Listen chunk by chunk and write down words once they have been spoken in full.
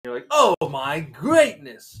Oh my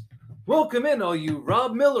greatness! Welcome in, all you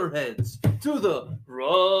Rob Miller heads, to the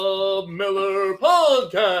Rob Miller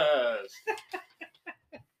Podcast.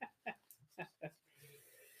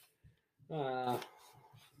 I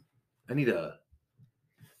need a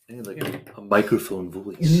microphone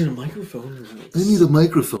voice. You need a microphone voice. I need a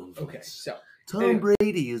microphone voice. Okay, so Tom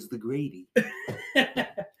Brady is the Grady.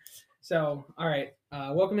 So, all right.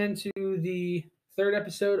 Welcome into the third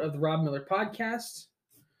episode of the Rob Miller Podcast.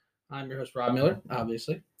 I'm your host, Rob Miller,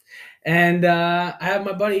 obviously. And I have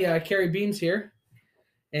my buddy, Kerry Beams, here.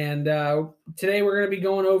 And today we're going to be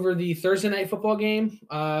going over the Thursday night football game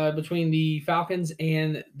between the Falcons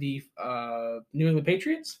and the New England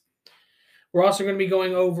Patriots. We're also going to be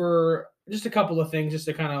going over just a couple of things just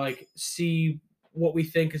to kind of like see what we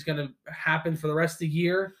think is going to happen for the rest of the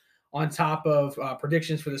year on top of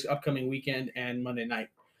predictions for this upcoming weekend and Monday night.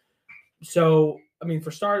 So, I mean,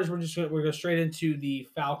 for starters, we're going to go straight into the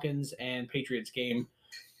Falcons and Patriots game.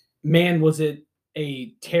 Man, was it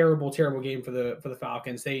a terrible, terrible game for the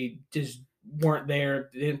Falcons. They just weren't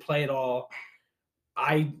there. They didn't play at all.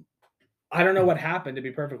 I don't know what happened, to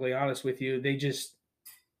be perfectly honest with you. They just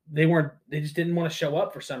didn't want to show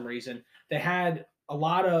up for some reason. They had a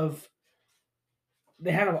lot of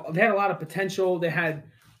potential. They had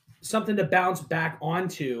something to bounce back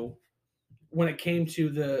onto when it came to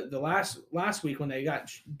the last week when they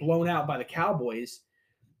got blown out by the Cowboys,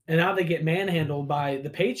 and now they get manhandled by the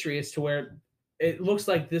Patriots to where it looks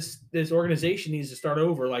like this organization needs to start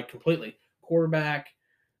over, like, completely. Quarterback,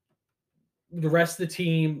 the rest of the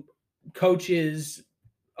team, coaches,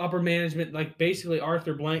 upper management, like basically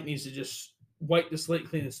Arthur Blank needs to just wipe the slate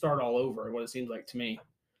clean and start all over, what it seems like to me.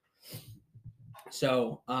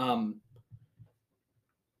 So, I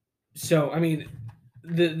mean,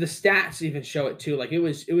 the stats even show it too. Like it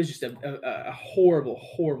was just a horrible,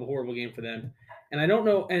 horrible, horrible game for them. And I don't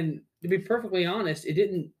know. And to be perfectly honest, it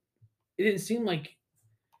didn't seem like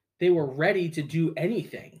they were ready to do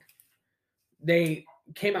anything. They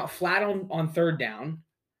came out flat on third down.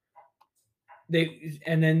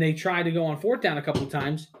 And then they tried to go on fourth down a couple of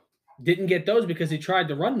times. Didn't get those because they tried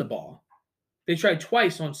to run the ball. They tried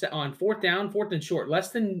twice on fourth down, fourth and short, less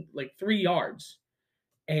than like 3 yards.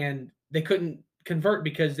 And they couldn't convert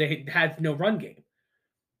because they had no run game.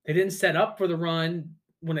 They didn't set up for the run.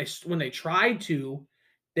 When they tried to,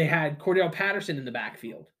 they had Cordell Patterson in the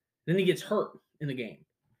backfield. Then he gets hurt in the game.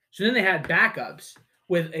 So then they had backups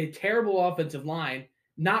with a terrible offensive line,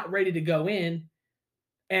 not ready to go in.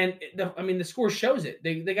 And the score shows it.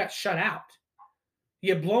 They got shut out.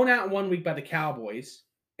 You get blown out 1 week by the Cowboys,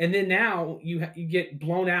 and then now you get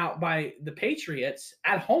blown out by the Patriots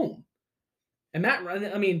at home. And Matt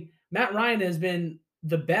Ryan has been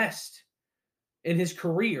the best in his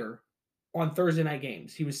career on Thursday night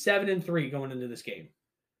games. He was 7-3 going into this game.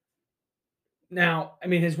 Now, I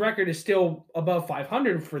mean, his record is still above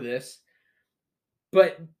 500 for this,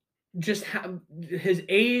 but just his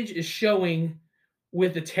age is showing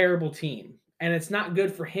with a terrible team. And it's not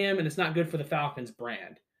good for him, and it's not good for the Falcons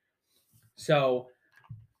brand. So,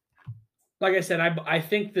 like I said, I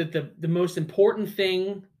think that the most important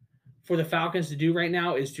thing for the Falcons to do right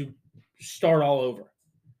now is to start all over.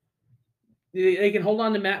 They can hold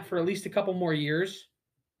on to Matt for at least a couple more years,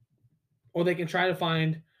 or they can try to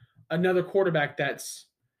find another quarterback that's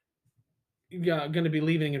going to be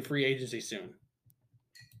leaving in free agency soon.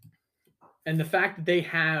 And the fact that they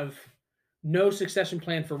have no succession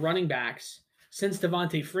plan for running backs since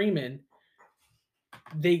Devontae Freeman,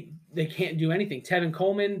 they can't do anything. Tevin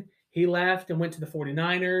Coleman, he left and went to the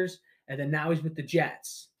 49ers, and then now he's with the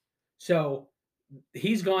Jets. So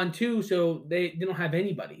he's gone too, so they don't have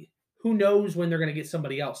anybody. Who knows when they're going to get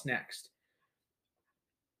somebody else next?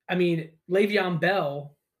 I mean, Le'Veon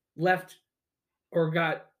Bell left or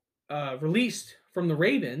got released from the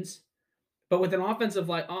Ravens, but with an offensive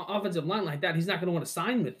line like that, he's not going to want to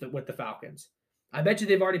sign with the Falcons. I bet you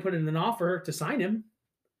they've already put in an offer to sign him,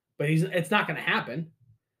 but it's not going to happen.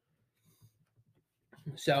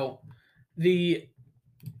 So the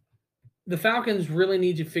Falcons really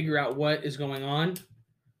need to figure out what is going on,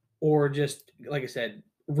 or just, like I said,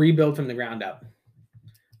 rebuild from the ground up.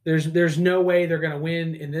 There's no way they're going to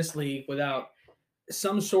win in this league without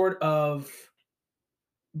some sort of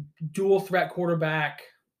dual threat quarterback,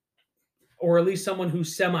 or at least someone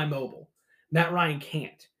who's semi-mobile. Matt Ryan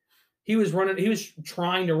can't. He was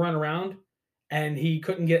trying to run around, and he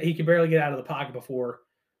could barely get out of the pocket before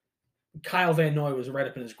Kyle Van Noy was right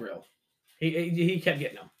up in his grill. He kept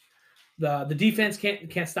getting him. The defense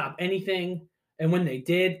can't stop anything. And when they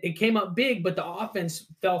did, it came up big, but the offense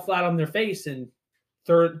fell flat on their face. And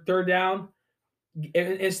third down,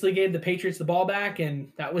 instantly gave the Patriots the ball back,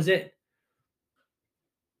 and that was it.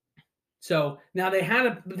 So now they had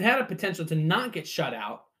a potential to not get shut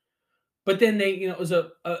out, but then it was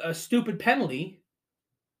a stupid penalty,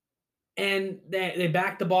 and they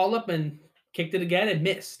backed the ball up and kicked it again and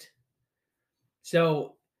missed.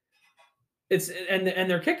 So it's and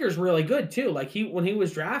their kicker's really good too. Like when he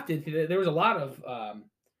was drafted, there was a lot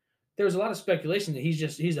of speculation that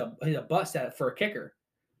he's a bust at for a kicker.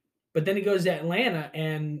 But then he goes to Atlanta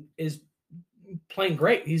and is playing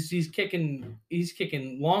great. He's kicking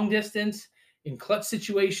long distance in clutch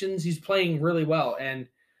situations. He's playing really well, and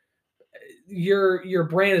your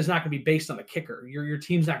brand is not going to be based on a kicker. Your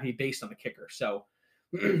team's not going to be based on a kicker. So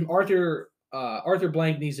Arthur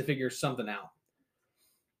Blank needs to figure something out.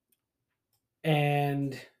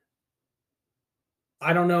 And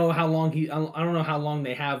I don't know how long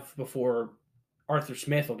they have before Arthur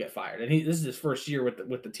Smith will get fired. And this is his first year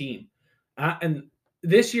with the team. And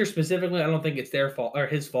this year specifically, I don't think it's their fault or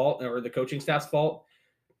his fault or the coaching staff's fault,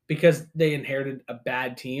 because they inherited a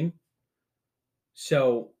bad team.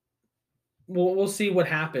 So we'll see what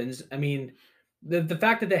happens. I mean, the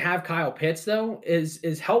fact that they have Kyle Pitts though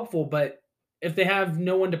is helpful, but if they have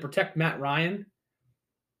no one to protect Matt Ryan,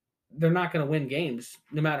 they're not going to win games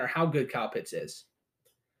no matter how good Kyle Pitts is.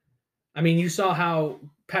 I mean, you saw how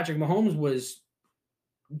Patrick Mahomes was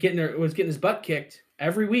getting his butt kicked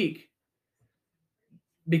every week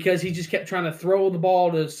because he just kept trying to throw the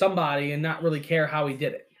ball to somebody and not really care how he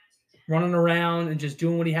did it, running around and just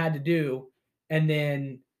doing what he had to do. And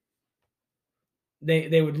then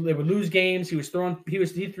they would lose games. He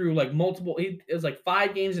threw like multiple. It was like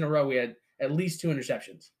 5 games in a row. We had at least 2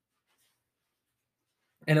 interceptions,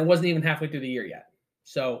 and it wasn't even halfway through the year yet.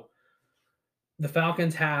 So the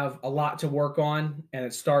Falcons have a lot to work on, and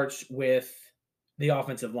it starts with the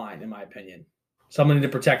offensive line, in my opinion. Someone to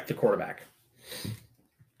protect the quarterback.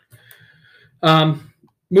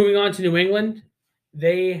 Moving on to New England,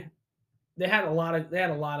 they had a lot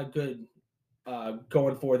of good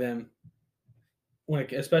going for them,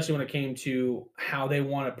 especially when it came to how they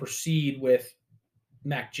want to proceed with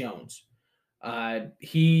Mac Jones.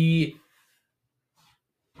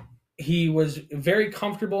 He was very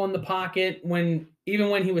comfortable in the pocket even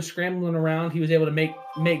when he was scrambling around. He was able to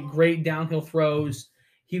make great downhill throws.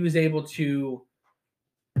 He was able to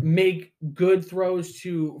make good throws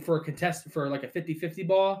for a contest for like a 50-50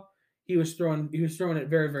 ball. He was throwing it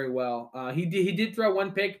very, very well. He did throw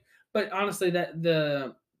 1 pick, but honestly, that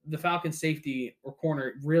the Falcons safety or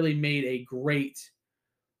corner really made a great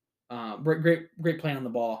play on the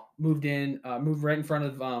ball. Moved right in front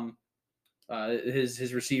of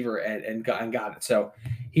his receiver and got it. So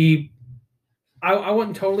I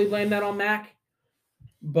wouldn't totally blame that on Mac,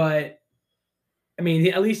 but I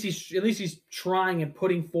mean, at least he's trying and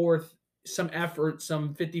putting forth some effort,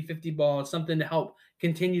 some 50-50 ball, something to help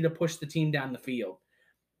continue to push the team down the field.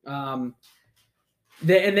 What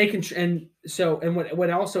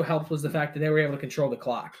also helped was the fact that they were able to control the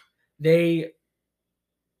clock. They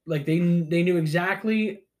knew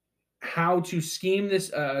exactly how to scheme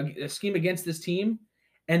against this team,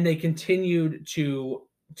 and they continued to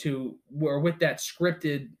with that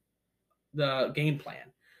scripted the game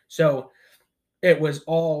plan. So it was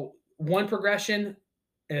all one progression,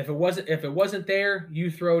 and if it wasn't there, you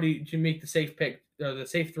throw to make the safe pick, the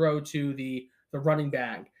safe throw to the running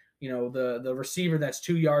back, the receiver that's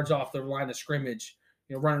 2 yards off the line of scrimmage,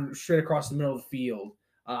 running straight across the middle of the field,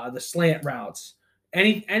 the slant routes,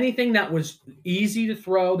 anything that was easy to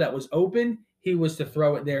throw that was open, he was to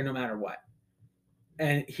throw it there no matter what.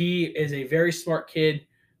 And he is a very smart kid.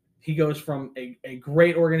 He goes from a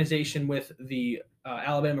great organization with the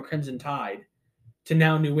Alabama Crimson Tide to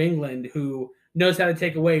now New England, who knows how to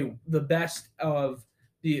take away the best of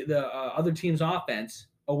the other team's offense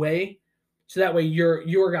away, so that way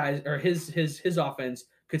your guys or his offense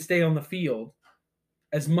could stay on the field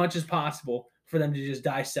as much as possible for them to just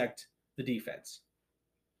dissect the defense.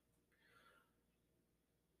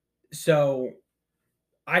 So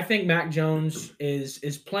I think Mac Jones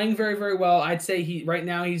is playing very, very well. I'd say right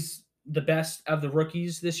now he's the best of the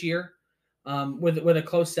rookies this year. With a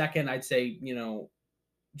close second, I'd say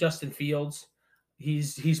Justin Fields.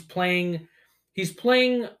 He's playing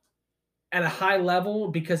at a high level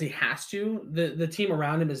because he has to. The team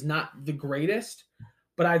around him is not the greatest,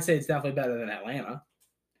 but I'd say it's definitely better than Atlanta.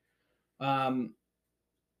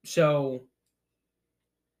 So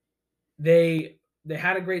they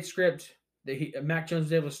had a great script. Mac Jones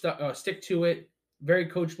was able to stick to it. Very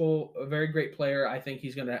coachable, a very great player. I think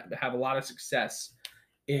he's going to have a lot of success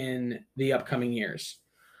in the upcoming years.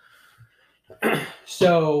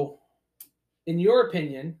 So, in your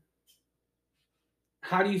opinion,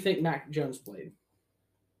 How do you think Mac Jones played?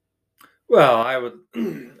 Well, I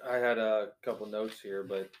had a couple notes here,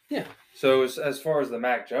 but Yeah. So as far as the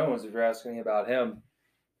Mac Jones, if you're asking about him,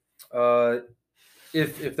 uh,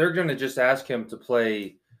 if they're going to just ask him to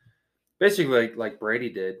play basically like Brady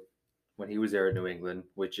did when he was there in New England,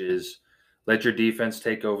 which is let your defense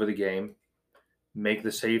take over the game, make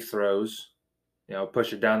the safe throws,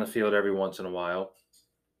 push it down the field every once in a while,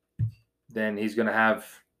 then he's going to have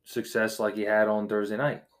success like he had on Thursday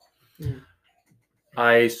night. Mm.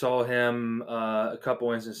 I saw him a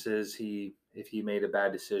couple instances. If he made a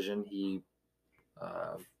bad decision, he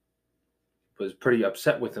was pretty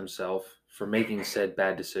upset with himself for making said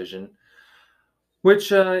bad decision,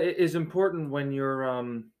 which is important when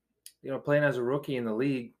you're playing as a rookie in the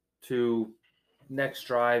league to next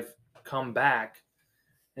drive come back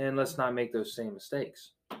and let's not make those same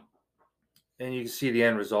mistakes. And you can see the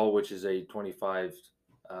end result, which is a 25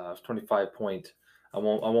 point. I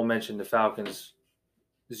won't mention the Falcons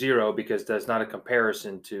 0 because that's not a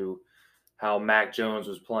comparison to how Mac Jones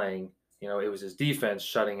was playing. It was his defense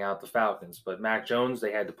shutting out the Falcons, but Mac Jones,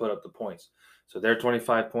 they had to put up the points. So their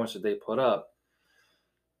 25 points that they put up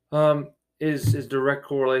is direct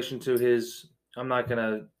correlation to his. I'm not going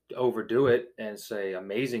to overdo it and say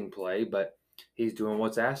amazing play, but he's doing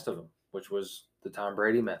what's asked of him, which was the Tom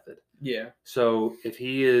Brady method. Yeah. So if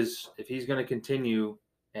he's going to continue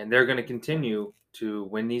and they're going to continue to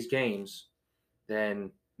win these games,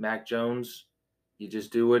 then Mac Jones, you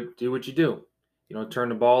just do what you do. You don't turn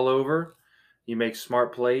the ball over. You make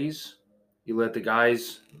smart plays. You let the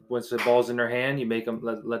guys, once the ball's in their hand, you make them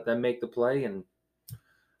let them make the play.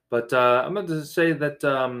 But I'm going to say that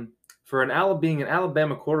for being an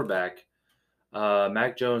Alabama quarterback,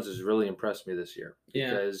 Mac Jones has really impressed me this year.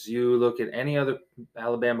 Because you look at any other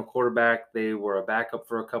Alabama quarterback, they were a backup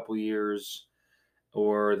for a couple years,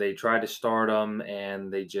 or they tried to start them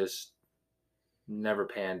and they just never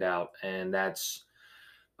panned out. And that's,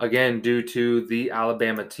 again, due to the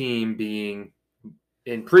Alabama team being,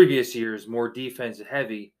 in previous years, more defensive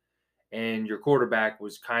heavy, and your quarterback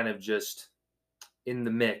was kind of just in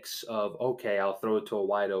the mix of, okay, I'll throw it to a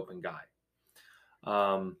wide open guy.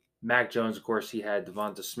 Mac Jones, of course, he had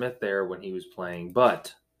Devonta Smith there when he was playing,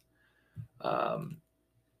 but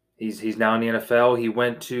he's now in the NFL. He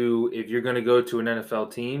went to, if you're going to go to an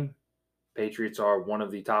NFL team, Patriots are one of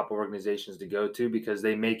the top organizations to go to because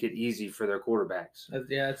they make it easy for their quarterbacks.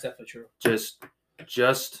 Yeah, that's definitely true.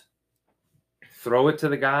 Just throw it to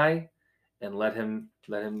the guy and let him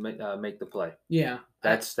make the play. Yeah,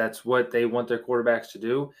 that's what they want their quarterbacks to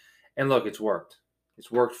do. And look, it's worked. It's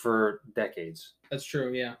worked for decades. That's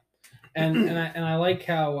true. Yeah, and I like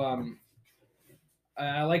how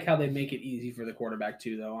they make it easy for the quarterback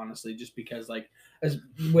too, though. Honestly, just because as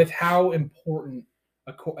with how important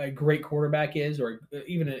a great quarterback is, or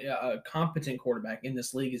even a competent quarterback in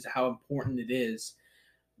this league, is how important it is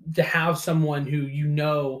to have someone who,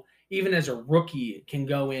 even as a rookie, can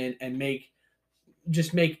go in and make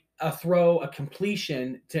a throw, a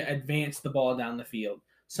completion to advance the ball down the field.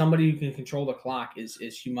 Somebody who can control the clock is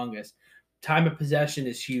humongous. Time of possession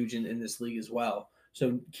is huge in this league as well.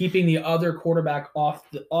 So keeping the other quarterback off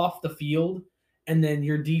the field, and then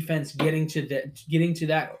your defense getting to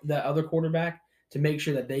that other quarterback to make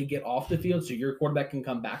sure that they get off the field, so your quarterback can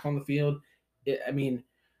come back on the field.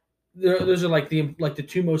 Those are like the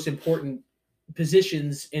two most important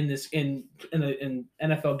positions in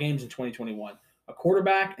NFL games in 2021: a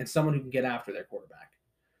quarterback and someone who can get after their quarterback.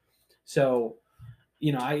 So,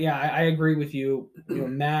 I agree with you.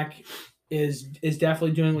 Mac is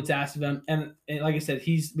definitely doing what's asked of him, and like I said,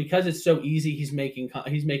 because it's so easy, he's making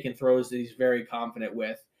throws that he's very confident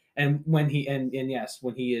with. And when he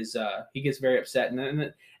is he gets very upset,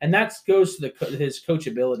 and that goes to his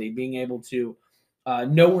coachability, being able to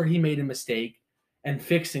know where he made a mistake and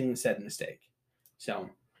fixing said mistake. So,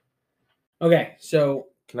 okay, so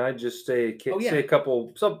can I just say a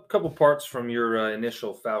couple parts from your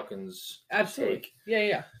initial Falcons take?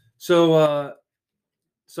 Yeah. So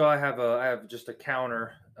I have just a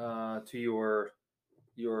counter to your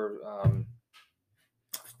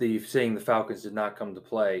the saying the Falcons did not come to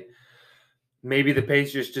play. Maybe the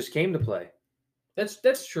Patriots just came to play.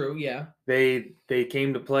 That's true. Yeah, they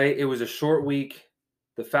came to play. It was a short week.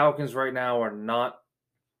 The Falcons right now are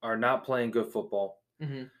not playing good football.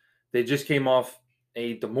 Mm-hmm. They just came off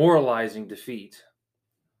a demoralizing defeat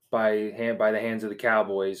by the hands of the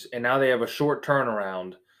Cowboys, and now they have a short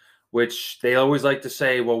turnaround, which they always like to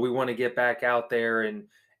say, well, we want to get back out there and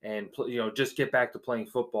just get back to playing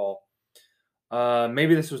football.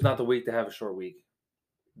 Maybe this was not the week to have a short week,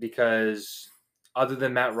 because other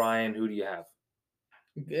than Matt Ryan, who do you have?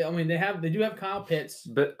 I mean, they do have Kyle Pitts.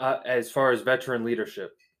 But as far as veteran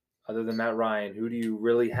leadership, other than Matt Ryan, who do you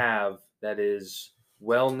really have that is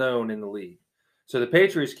well known in the league? So the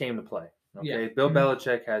Patriots came to play. Okay, Yeah. Bill Mhm.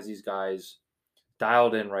 Belichick has these guys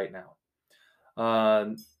dialed in right now.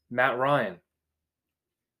 Matt Ryan,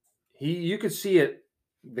 you could see it,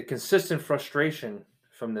 the consistent frustration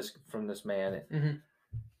from this man. Mhm.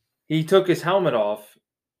 He took his helmet off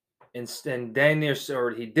and dang near,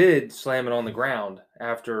 or he did slam it on the ground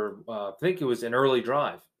after I think it was an early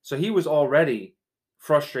drive. So he was already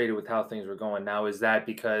frustrated with how things were going. Now, is that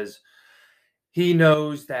because he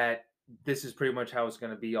knows that this is pretty much how it's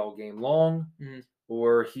going to be all game long, Mhm.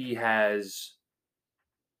 or he has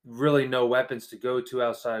really no weapons to go to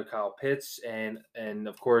outside of Kyle Pitts, and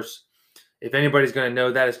of course, if anybody's going to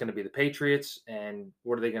know that, it's going to be the Patriots. And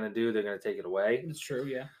what are they going to do? They're going to take it away. It's true.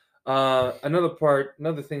 Yeah. Another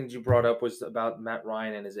thing that you brought up was about Matt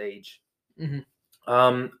Ryan and his age. Mhm.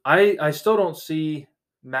 I still don't see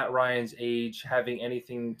Matt Ryan's age having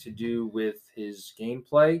anything to do with his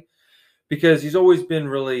gameplay because he's always been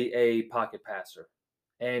really a pocket passer,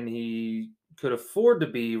 and he could afford to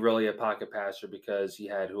be really a pocket passer because he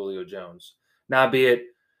had Julio Jones. Now, be it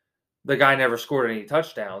the guy never scored any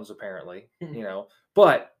touchdowns, apparently, Mhm.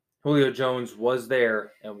 but Julio Jones was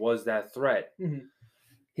there and was that threat. Mhm.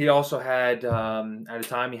 He also had, at a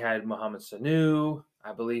time, he had Mohamed Sanu.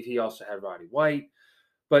 I believe he also had Roddy White.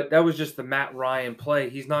 But that was just the Matt Ryan play.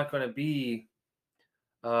 He's not going to be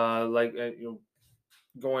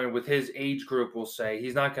going with his age group. We'll say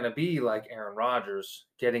he's not going to be like Aaron Rodgers,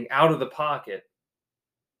 getting out of the pocket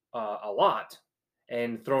a lot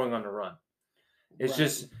and throwing on the run. It's Right.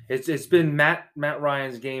 just it's been Matt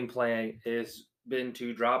Ryan's game plan is been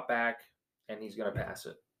to drop back and he's going to pass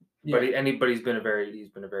it. But Yeah. he's been a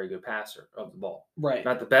very good passer of the ball. Right.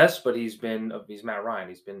 Not the best, but he's Matt Ryan.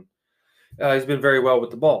 He's been very well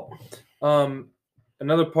with the ball.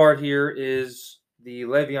 Another part here is the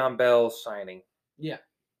Le'Veon Bell signing. Yeah.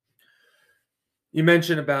 You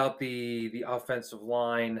mentioned about the offensive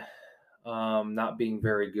line not being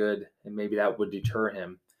very good, and maybe that would deter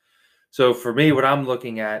him. So for me, what I'm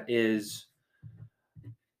looking at is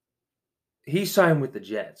he signed with the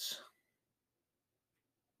Jets.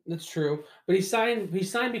 That's true, but he signed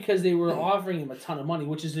because they were offering him a ton of money,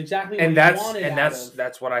 which is exactly what And he wanted out of.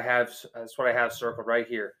 that's what I have. That's what I have circled right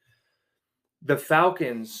here. The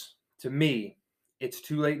Falcons, to me, it's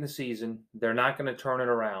too late in the season. They're not going to turn it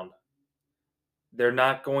around. They're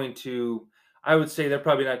not going to. I would say they're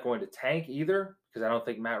probably not going to tank either because I don't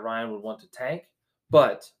think Matt Ryan would want to tank.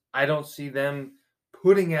 But I don't see them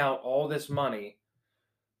putting out all this money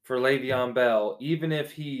for Le'Veon Bell, even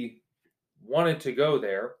if he wanted to go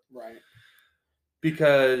there, Right.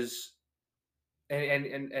 because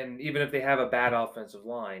and even if they have a bad offensive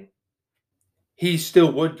line, he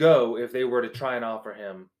still would go if they were to try and offer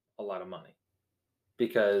him a lot of money.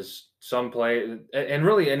 Because some play and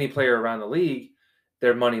really any player around the league,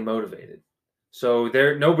 they're money motivated. So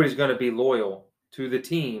nobody's going to be loyal to the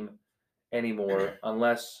team anymore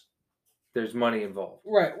unless there's money involved.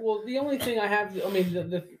 Right. Well, the only thing I have, I mean,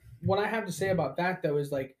 the what I have to say about that though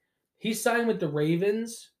is like he signed with the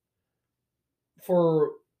Ravens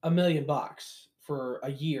for $1 million for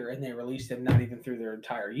a year, and they released him not even through their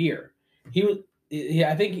entire year. He was,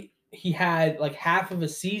 yeah, I think he had like half of a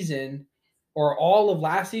season or all of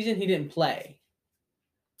last season he didn't play.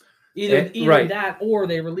 Either Right. that or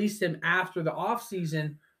they released him after the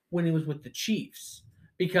offseason when he was with the Chiefs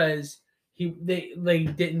because they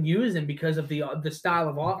didn't use him because of the style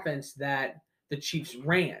of offense that the Chiefs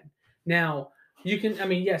ran. Now, you can, I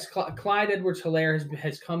mean, yes, Clyde Edwards-Helaire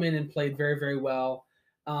has come in and played very, very well.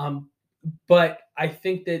 But I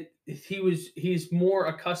think that he's more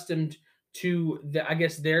accustomed to I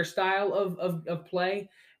guess their style of play.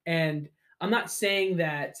 And I'm not saying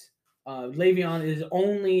that Le'Veon is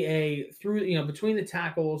only a between the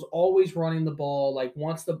tackles, always running the ball, like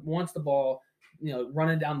wants the ball,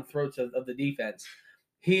 running down the throats of the defense.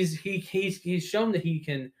 He's shown that he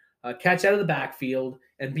can catch out of the backfield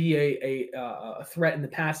and be a threat in the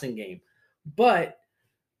passing game. But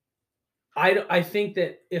I think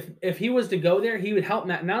that if he was to go there, he would help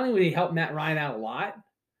Matt. Not only would he help Matt Ryan out a lot,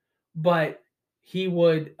 but he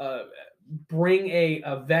would bring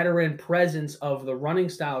a veteran presence of the running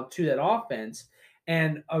style to that offense.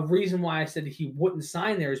 And a reason why I said he wouldn't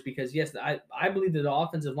sign there is because yes, I believe that the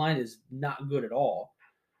offensive line is not good at all.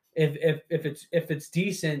 If it's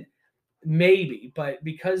decent, maybe, but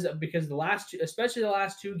because the last especially the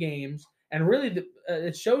last two games, and really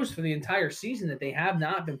it shows for the entire season that they have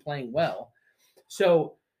not been playing well.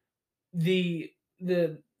 So the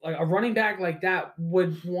like a running back like that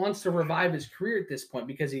wants to revive his career at this point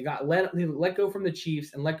because he let go from the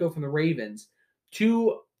Chiefs and let go from the Ravens,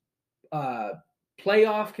 two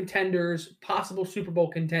playoff contenders, possible Super Bowl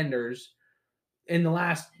contenders in the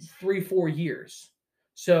last 3-4 years.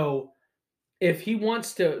 So if he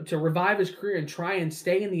wants to revive his career and try and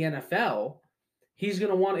stay in the NFL, he's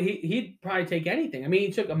going to want to, he'd probably take anything. I mean,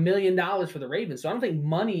 he took $1 million for the Ravens, so I don't think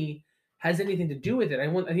money has anything to do with it.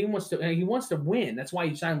 He wants to win. That's why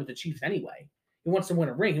he signed with the Chiefs anyway. He wants to win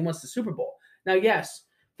a ring. He wants the Super Bowl. Now, yes,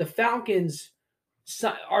 the Falcons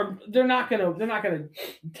they're not gonna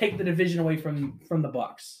take the division away from the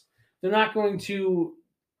Bucks. They're not going to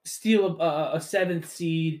steal a 7th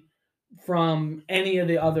seed from any of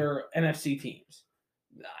the other NFC teams.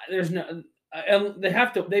 There's no.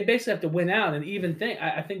 They basically have to win out, and even think.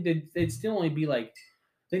 I think they'd still only be like.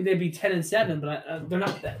 I think they'd be 10-7, but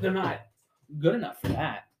they're not good enough for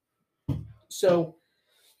that. So,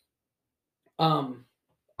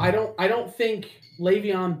 I don't think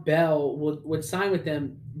Le'Veon Bell would sign with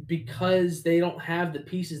them because they don't have the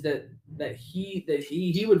pieces that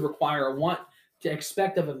he would require or want to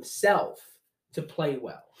expect of himself to play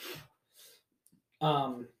well.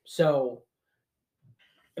 So,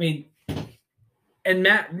 I mean, and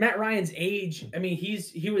Matt Ryan's age, I mean,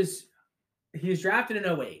 he was drafted in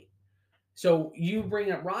 2008. So you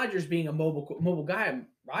bring up Rodgers being a mobile guy.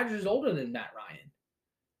 Rodgers is older than Matt Ryan.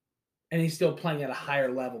 And he's still playing at a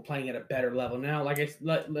higher level, playing at a better level now.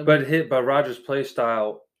 But Rodgers' play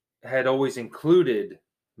style had always included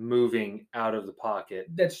moving out of the pocket.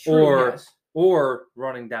 That's true. Or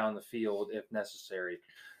running down the field if necessary.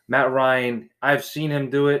 Matt Ryan, I've seen him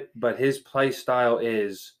do it, but his play style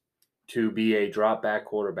is to be a drop back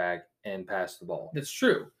quarterback and pass the ball. That's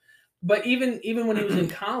true. But even when he was in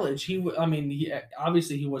college,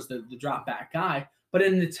 obviously he was the drop back guy. But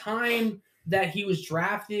in the time that he was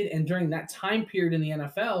drafted and during that time period in the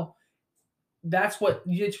NFL, that's what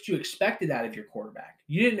you expected out of your quarterback.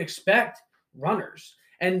 You didn't expect runners.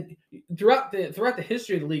 And throughout the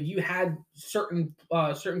history of the league, you had certain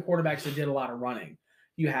quarterbacks that did a lot of running.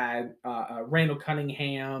 You had Randall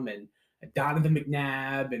Cunningham and Donovan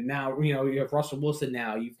McNabb, and now you have Russell Wilson.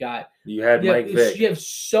 Now you had Mike Vick. You have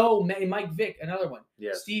so many. Mike Vick, another one.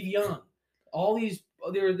 Yeah. Steve Young. All these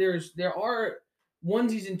there are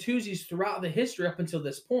onesies and twosies throughout the history up until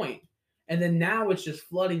this point, and then now it's just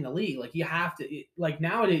flooding the league. Like you have to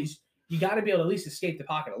nowadays you got to be able to at least escape the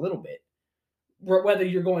pocket a little bit. Whether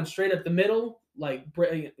you're going straight up the middle, like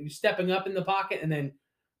stepping up in the pocket and then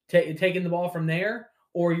taking the ball from there,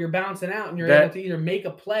 or you're bouncing out and you're able to either make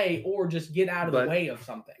a play or just get out of the way of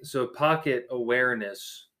something. So pocket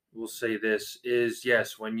awareness, we'll say this, is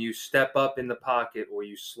yes, when you step up in the pocket or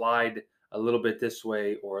you slide a little bit this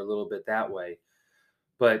way or a little bit that way.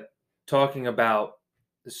 But talking about,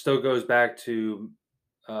 this still goes back to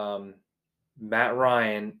Matt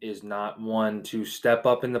Ryan is not one to step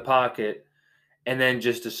up in the pocket and then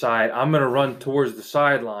just decide, I'm going to run towards the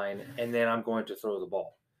sideline and then I'm going to throw the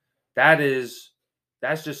ball.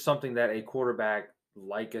 That's just something that a quarterback,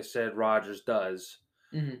 like I said, Rodgers does,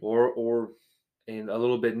 or in a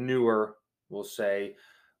little bit newer, we'll say,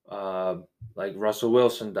 like Russell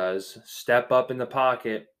Wilson does, step up in the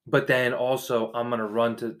pocket, but then also I'm going to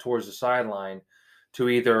run towards the sideline to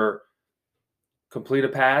either complete a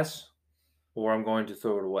pass or I'm going to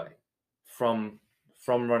throw it away from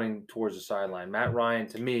running towards the sideline. Matt Ryan,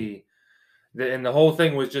 to me, and the whole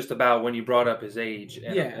thing was just about when you brought up his age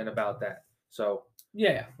and about that. So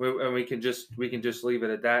yeah, we can just leave it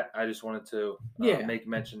at that. I just wanted to make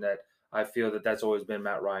mention that I feel that that's always been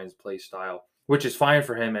Matt Ryan's play style, which is fine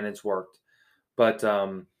for him and it's worked. But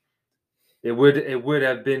it would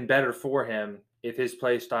have been better for him if his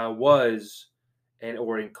play style was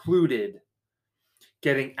or included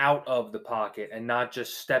getting out of the pocket and not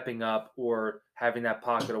just stepping up or having that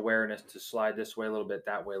pocket awareness to slide this way a little bit,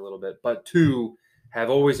 that way a little bit, but to have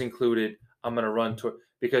always included, I'm going to run to,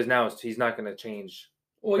 because now he's not going to change.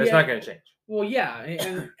 Well, it's not going to change. Well, yeah,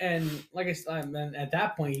 and like I said, at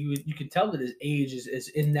that point, you can tell that his age is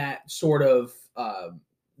in that sort of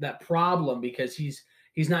that problem because he's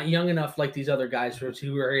not young enough like these other guys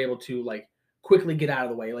who are able to like quickly get out of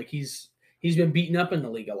the way. Like he's been beaten up in the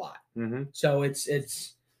league a lot, so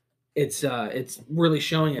it's really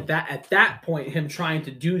showing at that point him trying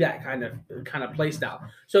to do that kind of play style.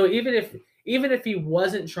 So even if he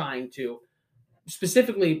wasn't trying to.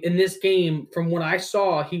 Specifically in this game, from what I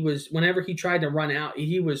saw, whenever he tried to run out,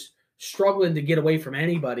 he was struggling to get away from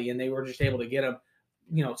anybody, and they were just able to get him,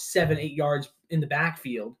 7-8 yards in the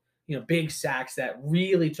backfield, big sacks that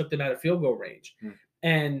really took them out of field goal range.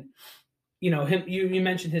 And You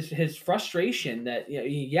mentioned his frustration that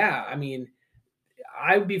I mean,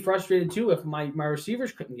 I would be frustrated too if my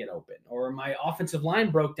receivers couldn't get open or my offensive line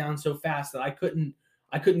broke down so fast that I couldn't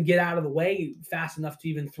get out of the way fast enough to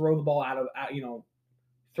even throw the ball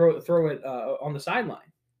throw it on the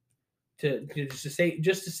sideline to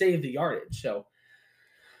just to save the yardage. So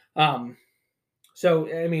I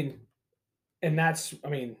mean, and that's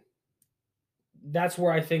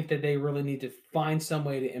where I think that they really need to find some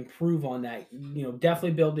way to improve on that.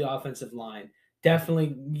 Definitely build the offensive line.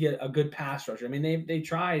 Definitely get a good pass rusher. I mean, they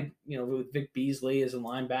tried, with Vic Beasley as a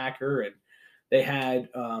linebacker, and they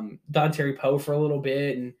had Dontari Poe for a little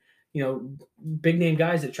bit, and big name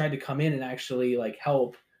guys that tried to come in and actually like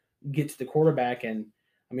help get to the quarterback. And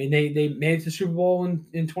I mean, they made it to the Super Bowl in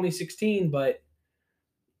 2016, but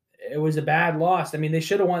it was a bad loss. I mean, they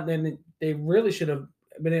should have won. Then they really should have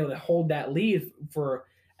been able to hold that lead for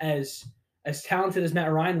as talented as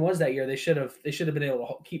Matt Ryan was that year. They should have been able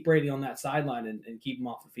to keep Brady on that sideline and keep him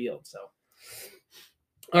off the field. So,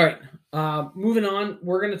 all right, moving on,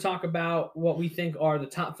 we're going to talk about what we think are the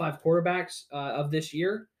top 5 quarterbacks of this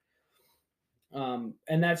year. And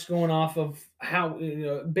that's going off of how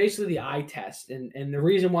basically the eye test, and the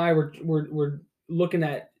reason why we're looking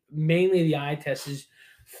at mainly the eye test is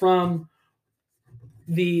from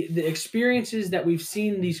the experiences that we've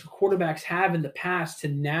seen these quarterbacks have in the past to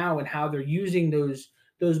now, and how they're using those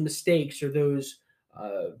mistakes or those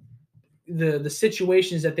the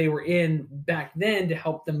situations that they were in back then to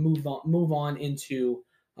help them move on into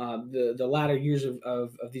the latter years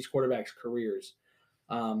of these quarterbacks' careers.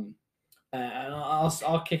 I'll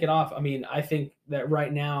kick it off. I mean, I think that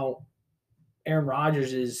right now, Aaron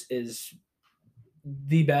Rodgers is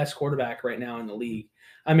the best quarterback right now in the league.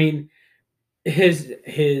 I mean, he's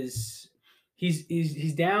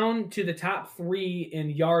down to the top 3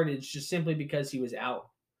 in yardage just simply because he was out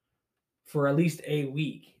for at least a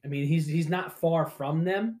week. I mean, he's not far from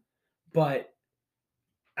them, but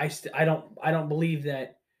I don't believe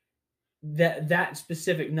that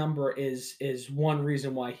specific number is one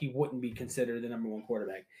reason why he wouldn't be considered the number 1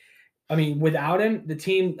 quarterback. I mean, without him, the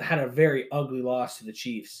team had a very ugly loss to the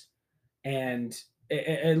Chiefs, and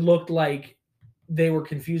it looked like they were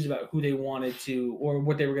confused about who they wanted to or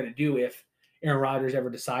what they were going to do if Aaron Rodgers ever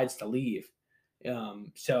decides to leave,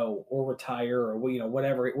 or retire or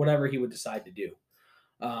whatever he would decide to do.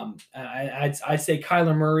 I'd say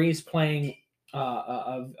Kyler Murray is playing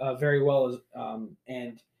very well,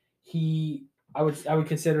 and I would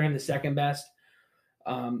consider him the second best.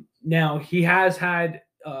 Now he has had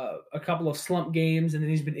a couple of slump games, and then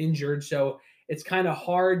he's been injured, so it's kind of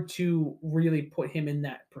hard to really put him in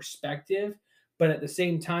that perspective. But at the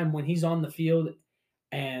same time, when he's on the field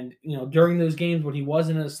and, during those games when he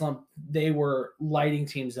wasn't in a slump, they were lighting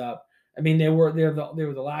teams up. I mean, they were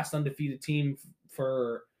the last undefeated team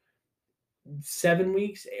for 7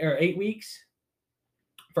 weeks or 8 weeks.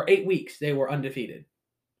 For 8 weeks, they were undefeated.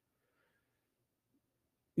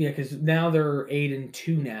 Yeah, because now they're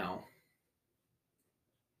 8-2 now.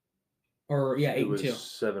 Or 8-2.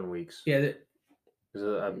 7 weeks. Yeah,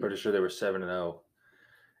 I'm pretty sure they were 7-0,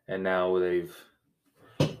 and now they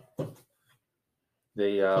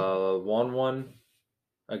won one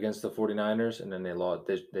against the 49ers, and then they lost.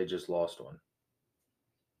 They just lost one.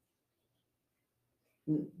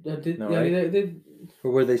 Or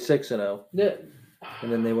were they 6-0?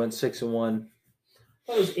 And then they went 6-1.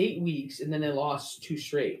 That was 8 weeks, and then they lost 2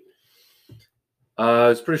 straight. I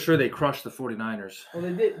was pretty sure they crushed the 49ers. Well,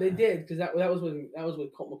 they did because that was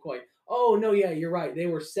with Colt McCoy. Oh no, yeah, you're right. They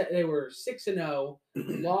were 6-0,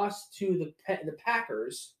 lost to the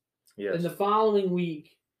Packers. Yes. And the following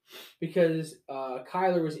week, because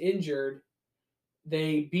Kyler was injured,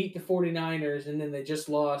 they beat the 49ers, and then they just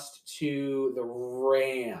lost to the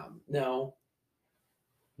Rams. No.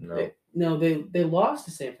 They lost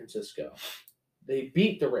to San Francisco. They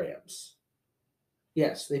beat the Rams.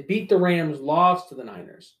 Yes, they beat the Rams, lost to the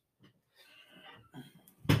Niners.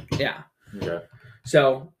 Yeah. Okay.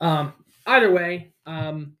 So, either way,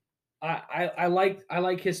 I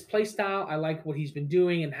like his play style. I like what he's been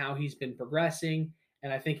doing and how he's been progressing,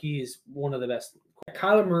 and I think he's one of the best.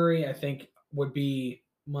 Kyler Murray, I think, would be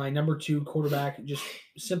my number 2 quarterback, just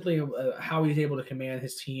simply how he's able to command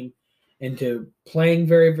his team into playing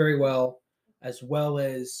very, very well as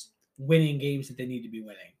winning games that they need to be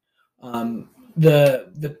winning.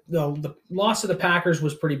 The loss of the Packers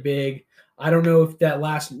was pretty big. I don't know if that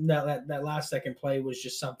last second play was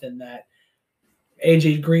just something that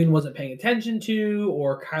AJ Green wasn't paying attention to,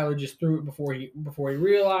 or Kyler just threw it before he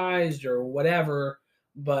realized, or whatever.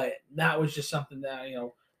 But that was just something that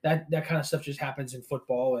that kind of stuff just happens in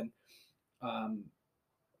football, and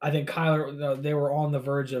I think Kyler, they were on the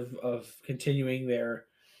verge of continuing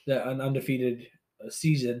an undefeated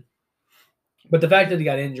season, but the fact that he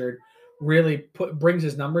got injured really brings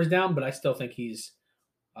his numbers down. But I still think he's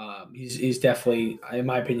definitely, in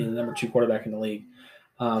my opinion, the number 2 quarterback in the league.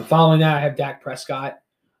 Following that, I have Dak Prescott.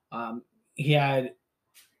 He had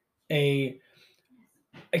a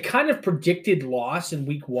kind of predicted loss in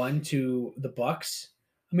Week 1 to the Bucs.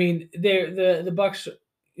 I mean, the Bucs,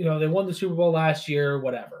 they won the Super Bowl last year,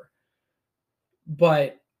 whatever.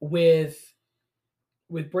 But with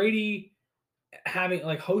Brady having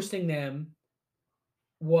hosting them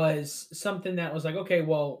was something that was like, okay,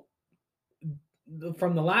 well,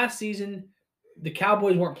 from the last season, the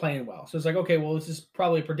Cowboys weren't playing well. So it's like, okay, well, this is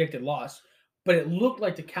probably a predicted loss. But it looked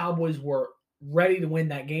like the Cowboys were ready to win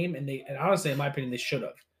that game, and honestly, in my opinion, they should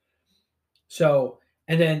have. So,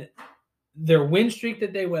 and then their win streak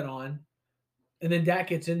that they went on, and then Dak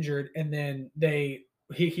gets injured, and then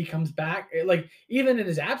he comes back. Even in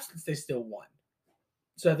his absence, they still won.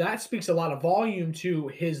 So that speaks a lot of volume to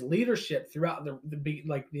his leadership throughout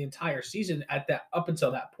the entire season up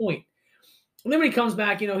until that point. And then when he comes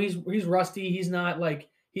back, he's rusty. He's not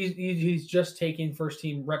he's just taking first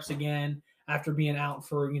team reps again after being out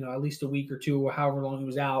for at least a week or two or however long he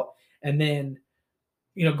was out, and then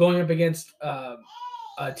going up against a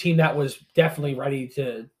team that was definitely ready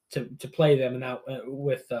to play them, and that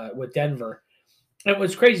with Denver. And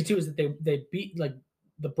what's crazy too is that they beat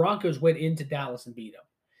the Broncos went into Dallas and beat them.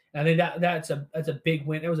 And I think that's a big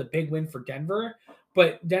win. It was a big win for Denver,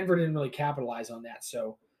 but Denver didn't really capitalize on that.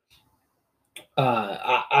 So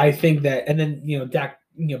I think that, and then Dak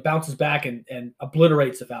bounces back and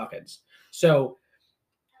obliterates the Falcons. So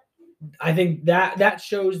I think that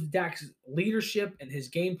shows Dak's leadership, and his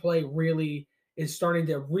gameplay really is starting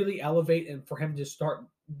to really elevate, and for him to start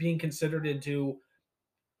being considered into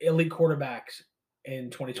elite quarterbacks in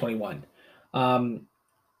 2021.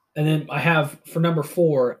 And then I have, for number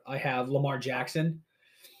 4, I have Lamar Jackson.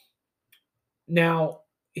 Now,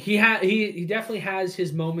 he definitely has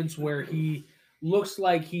his moments where he looks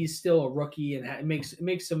like he's still a rookie and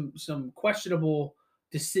makes some questionable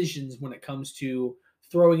decisions when it comes to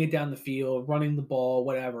throwing it down the field, running the ball,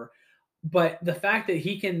 whatever. But the fact that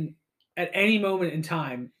he can, at any moment in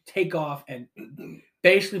time, take off and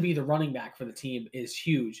basically be the running back for the team is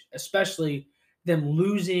huge, especially them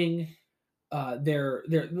losing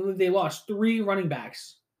they lost 3 running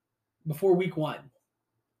backs before Week 1,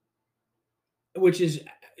 which is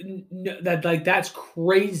that's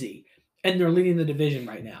crazy, and they're leading the division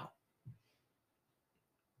right now.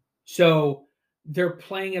 So they're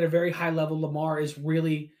playing at a very high level. Lamar is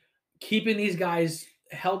really keeping these guys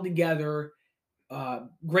held together.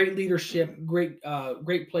 Great leadership, great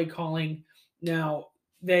play calling. Now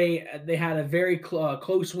they had a very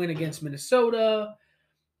close win against Minnesota.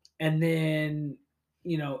 And then,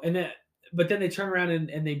 but then they turn around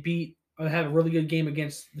and they have a really good game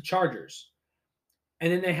against the Chargers.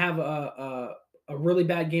 And then they have a really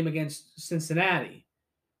bad game against Cincinnati.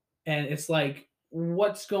 And it's like,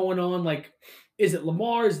 what's going on? Is it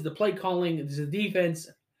Lamar? Is it the play calling? Is it the defense?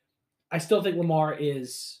 I still think Lamar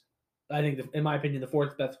is, in my opinion, the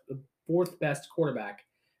fourth best quarterback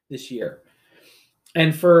this year.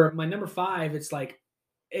 And for my number 5, it's like,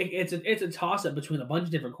 it's a toss-up between a bunch of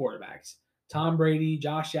different quarterbacks. Tom Brady,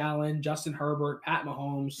 Josh Allen, Justin Herbert, Pat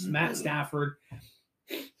Mahomes, Matt Stafford.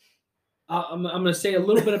 I'm going to say a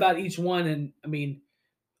little bit about each one, and I mean,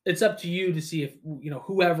 it's up to you to see if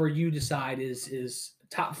whoever you decide is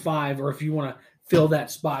top 5, or if you want to fill that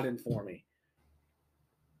spot in for me.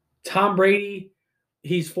 Tom Brady,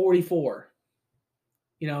 he's 44.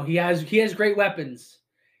 He has great weapons.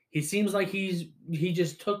 He seems like he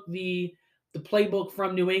just took the playbook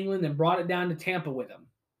from New England and brought it down to Tampa with him.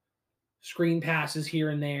 Screen passes here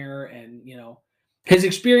and there, and his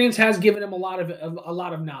experience has given him a lot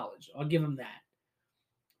of knowledge. I'll give him that.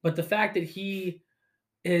 But the fact that he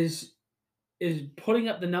is putting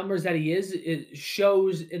up the numbers that he is, it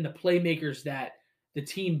shows in the playmakers that the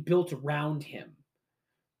team built around him.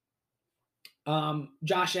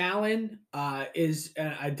 Josh Allen is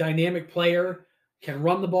a dynamic player. Can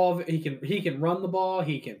run the ball. He can run the ball.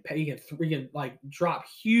 He can drop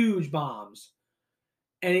huge bombs,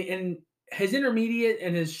 and his intermediate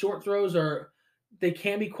and his short throws they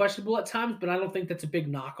can be questionable at times, but I don't think that's a big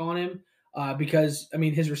knock on him because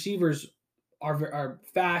his receivers are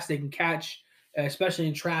fast. They can catch, especially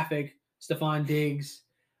in traffic. Stephon Diggs,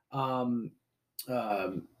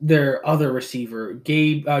 their other receiver,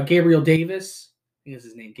 Gabriel Davis. I think that's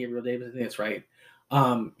his name, Gabriel Davis. I think that's right.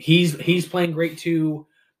 He's playing great too,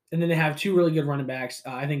 and then they have 2 really good running backs.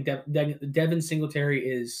 I think Devin Singletary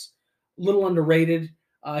is a little underrated.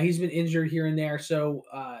 He's been injured here and there, so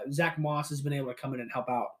Zach Moss has been able to come in and help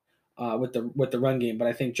out with the run game. But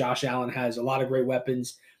I think Josh Allen has a lot of great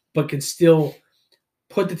weapons, but can still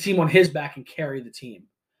put the team on his back and carry the team.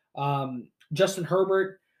 Justin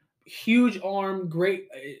Herbert, huge arm, great,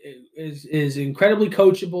 is incredibly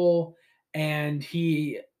coachable, and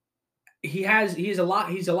he's a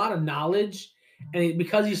lot of knowledge, and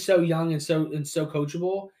because he's so young and so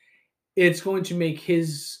coachable, it's going to make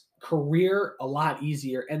his career a lot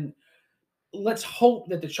easier. And let's hope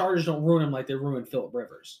that the Chargers don't ruin him like they ruined Phillip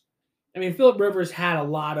Rivers. I mean, Phillip Rivers had a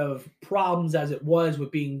lot of problems as it was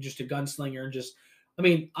with being just a gunslinger and just. I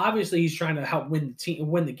mean, obviously he's trying to help win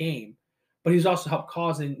the game, but he's also helped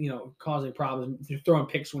causing problems, throwing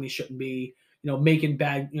picks when he shouldn't be, making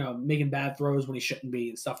bad throws when he shouldn't be,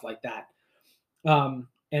 and stuff like that.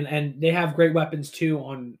 And they have great weapons too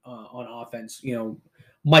on offense.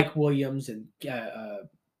 Mike Williams and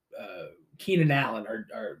Keenan Allen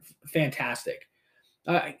are fantastic.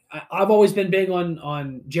 I've always been big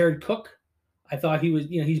on Jared Cook. I thought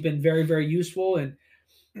he's been very, very useful, and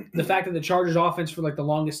the fact that the Chargers offense for like the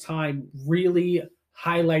longest time really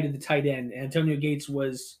highlighted the tight end. Antonio Gates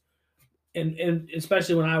was, and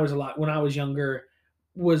especially when I was younger,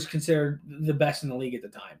 was considered the best in the league at the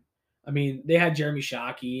time. I mean, they had Jeremy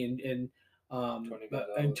Shockey and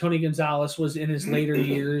Tony Gonzalez was in his later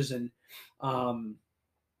years, and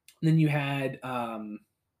then you had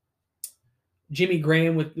Jimmy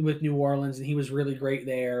Graham with New Orleans, and he was really great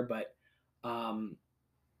there. But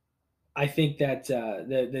I think that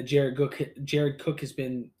the Jared Cook has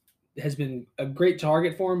been a great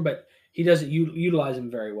target for him, but he doesn't utilize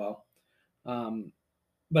him very well.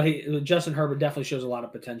 But Justin Herbert definitely shows a lot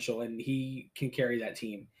of potential, and he can carry that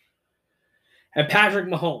team. And Patrick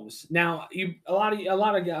Mahomes. Now, a lot of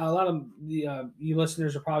you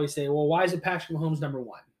listeners will probably say, "Well, why is it Patrick Mahomes number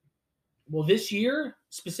one?" Well, this year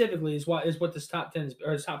specifically is what this top 10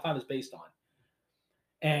 or his top 5 is based on.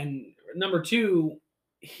 And number 2,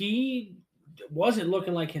 he wasn't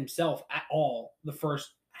looking like himself at all the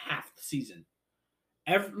first half of the season.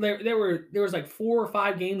 There was like 4 or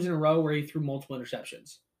 5 games in a row where he threw multiple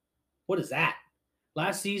interceptions. What is that?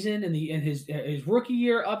 Last season in his rookie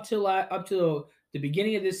year up to the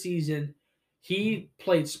beginning of this season, he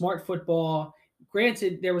played smart football.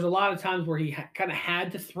 Granted, there was a lot of times where he kind of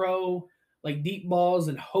had to throw like deep balls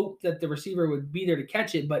and hope that the receiver would be there to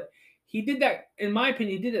catch it, but he did that, in my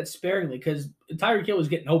opinion, he did that sparingly because Tyreek Hill was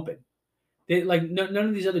getting open. None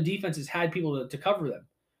of these other defenses had people to cover them.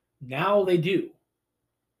 Now they do.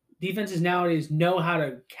 Defenses nowadays know how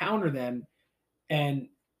to counter them, and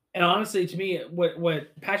honestly, to me,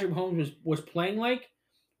 what Patrick Mahomes was playing like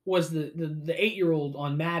was the 8-year-old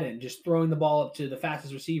on Madden, just throwing the ball up to the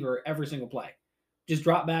fastest receiver every single play, just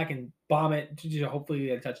drop back and bomb it to hopefully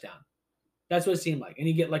get a touchdown. That's what it seemed like, and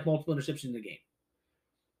he get like multiple interceptions in the game.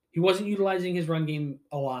 He wasn't utilizing his run game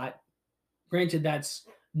a lot. Granted, that's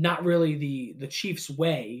not really the Chiefs'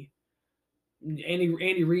 way.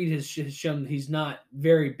 Andy Reid has shown he's not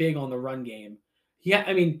very big on the run game. Yeah,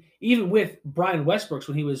 I mean, even with Brian Westbrooks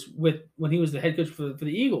when he was the head coach for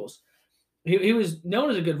the Eagles, he was known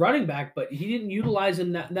as a good running back, but he didn't utilize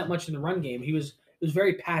him that much in the run game. It was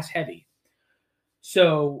very pass heavy.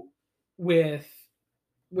 So with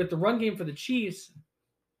the run game for the Chiefs,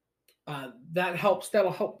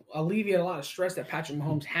 that'll help alleviate a lot of stress that Patrick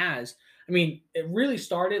Mahomes has. I mean, it really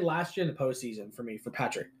started last year in the postseason for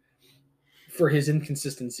Patrick, for his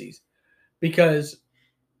inconsistencies, because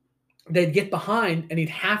they'd get behind and he'd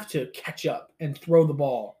have to catch up and throw the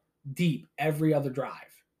ball deep every other drive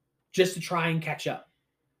just to try and catch up.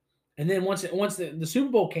 And then once the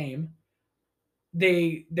Super Bowl came,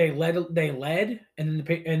 they led, and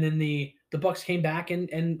then the Bucs came back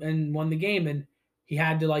and won the game, and he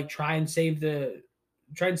had to like try and save the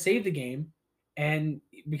game, and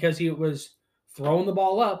because he was throwing the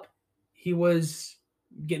ball up, he was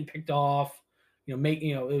getting picked off, it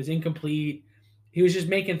was incomplete. He was just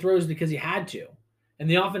making throws because he had to, and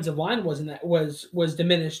the offensive line was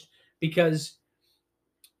diminished because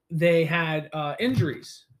they had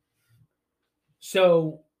injuries.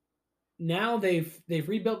 So now they've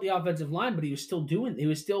rebuilt the offensive line, but he was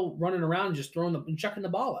still running around, just and chucking the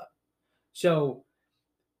ball up. So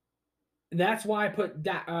that's why I put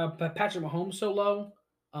Patrick Mahomes so low.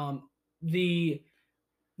 The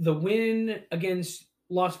win against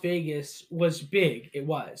Las Vegas was big. It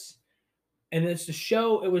was. And it was to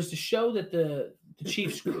show that the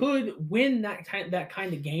Chiefs could win that kind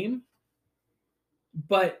of game,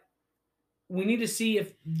 but we need to see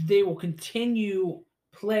if they will continue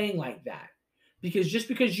playing like that. Because just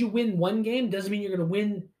because you win one game doesn't mean you're going to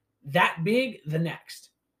win that big the next.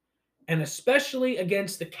 and especially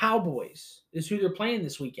against the Cowboys is who they're playing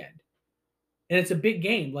this weekend. And it's a big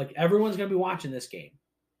game. Like everyone's going to be watching this game.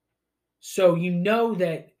 So you know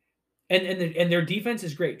that and their defense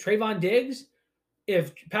is great. Trayvon Diggs,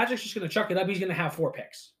 if Patrick's just going to chuck it up, he's going to have 4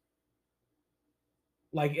 picks.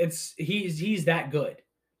 Like he's that good.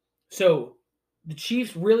 So the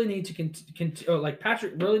Chiefs really need to like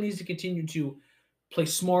Patrick really needs to continue to play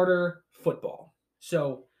smarter football.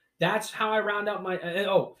 So that's how I round out my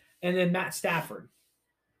and then Matt Stafford.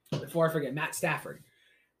 Before I forget, Matt Stafford.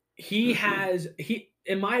 He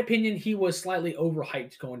in my opinion, he was slightly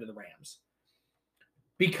overhyped going to the Rams.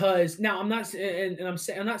 Because now I'm not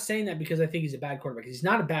not saying that because I think he's a bad quarterback. He's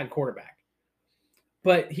not a bad quarterback.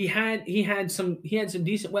 But he had some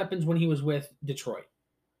decent weapons when he was with Detroit.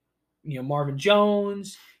 You know, Marvin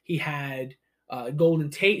Jones. He had Golden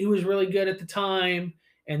Tate, who was really good at the time,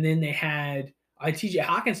 and then they had T.J.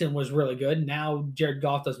 Hawkinson was really good. Now Jared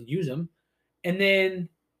Goff doesn't use him, and then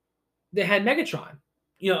they had Megatron.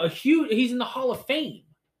 You know, he's in the Hall of Fame,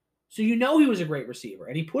 so you know he was a great receiver,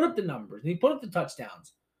 and he put up the numbers and he put up the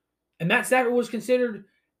touchdowns. And Matt Stafford was considered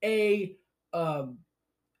the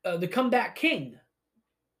comeback king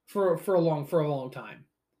for a long time.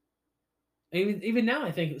 And even now,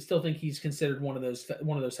 I still think he's considered one of those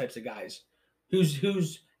types of guys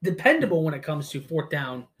who's dependable when it comes to fourth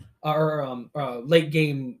down or late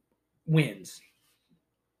game wins.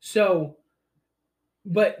 So,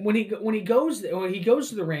 but when he goes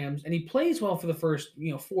to the Rams and he plays well for the first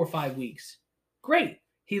 4 or 5 weeks, great.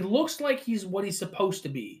 He looks like he's what he's supposed to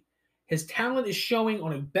be. His talent is showing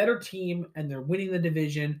on a better team, and they're winning the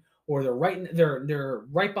division, or they're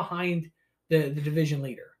right behind the division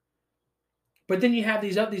leader. But then you have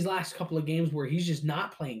these last couple of games where he's just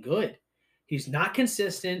not playing good. He's not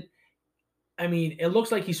consistent. I mean, it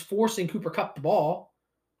looks like he's forcing Cooper Kupp the ball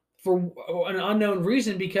for an unknown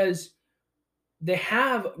reason because they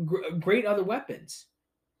have great other weapons.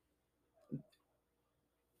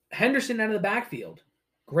 Henderson out of the backfield,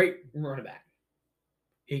 great running back.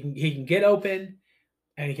 He can get open,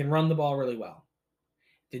 and he can run the ball really well.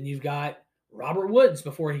 Then you've got Robert Woods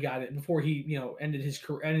before he ended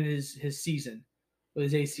his season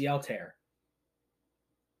with his ACL tear.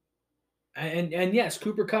 And yes,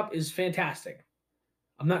 Cooper Kupp is fantastic.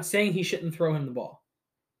 I'm not saying he shouldn't throw him the ball.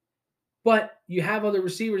 But you have other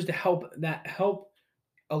receivers to help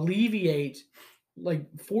alleviate like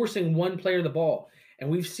forcing one player the ball. And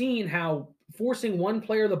we've seen how forcing one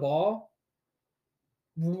player the ball,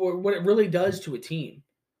 what it really does to a team.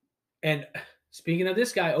 And speaking of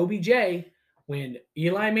this guy, OBJ, when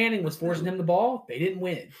Eli Manning was forcing him the ball, they didn't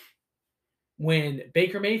win. When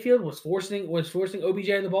Baker Mayfield was forcing OBJ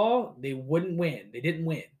the ball, they wouldn't win. They didn't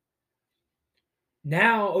win.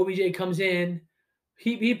 Now OBJ comes in.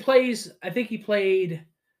 He plays. I think he played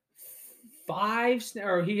 5,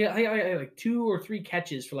 or he had like 2 or 3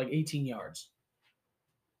 catches for like 18 yards.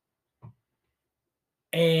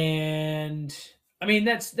 And I mean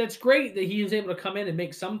that's great that he was able to come in and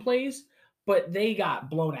make some plays, but they got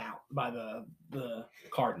blown out by the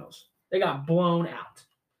Cardinals. They got blown out.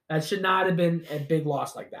 That should not have been a big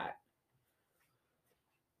loss like that.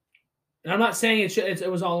 And I'm not saying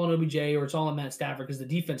it was all on OBJ or it's all on Matt Stafford because the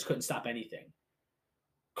defense couldn't stop anything.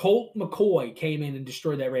 Colt McCoy came in and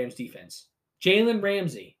destroyed that Rams defense. Jalen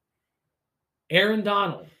Ramsey, Aaron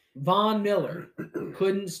Donald, Von Miller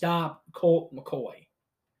couldn't stop Colt McCoy.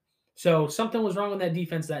 So something was wrong with that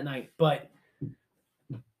defense that night. But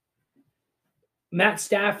Matt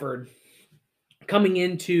Stafford coming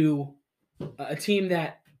into a team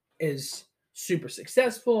that is super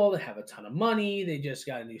successful, they have a ton of money, they just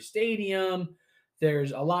got a new stadium.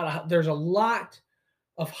 There's a lot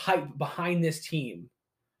of hype behind this team.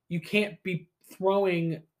 You can't be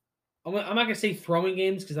throwing. I'm not gonna say throwing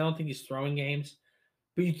games because I don't think he's throwing games,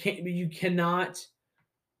 but you cannot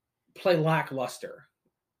play lackluster,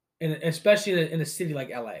 and especially in a city like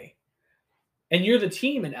LA. And you're the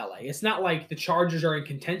team in LA. It's not like the Chargers are in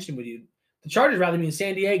contention with you. The Chargers rather be in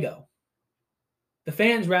San Diego. The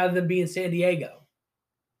fans rather than be in San Diego.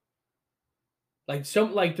 Like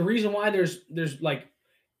the reason why there's like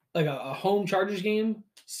a home Chargers game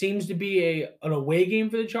seems to be an away game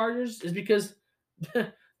for the Chargers is because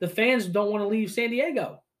the fans don't want to leave San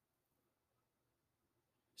Diego.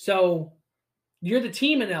 So you're the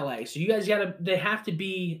team in LA. So you guys they have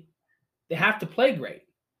to play great.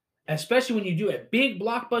 Especially when you do a big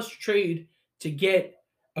blockbuster trade to get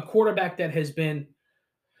a quarterback that has been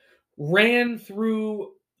ran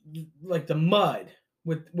through like the mud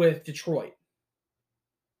with Detroit.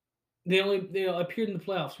 They appeared in the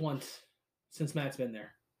playoffs once since Matt's been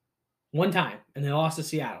there. One time, and they lost to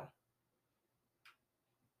Seattle.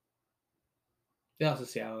 They lost to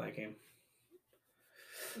Seattle that game.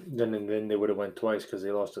 Then they would have went twice because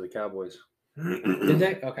they lost to the Cowboys. Did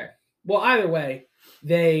they? Okay. Well, either way,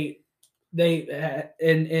 they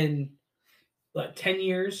in what 10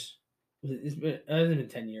 years? It hasn't been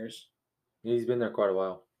 10 years. He's been there quite a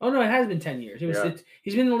while. Oh no, it has been 10 years. Yeah.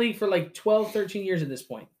 He's been in the league for like 12, 13 years at this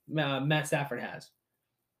point. Matt Stafford has.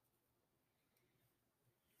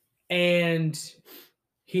 And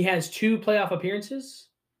he has 2 playoff appearances,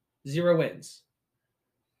 0 wins.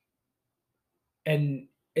 And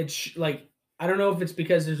it's like, I don't know if it's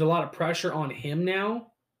because there's a lot of pressure on him now,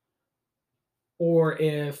 or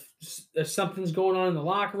if something's going on in the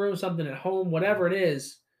locker room, something at home, whatever it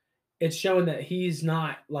is, it's showing that he's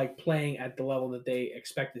not like playing at the level that they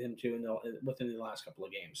expected him to within the last couple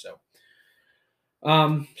of games. So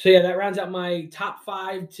yeah, that rounds out my top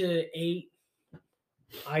 5 to 8.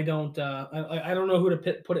 I don't know who to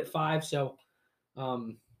put at 5. So,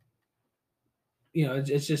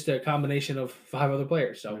 it's just a combination of 5 other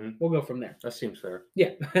players. So we'll go from there. That seems fair.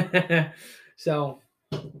 Yeah. So,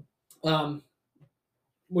 what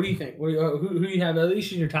do you think? Who do you have at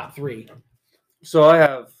least in your top 3? So I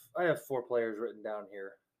have 4 players written down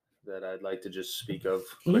here that I'd like to just speak of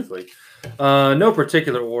quickly. No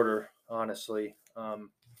particular order, honestly. For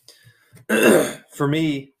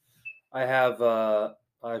me, I have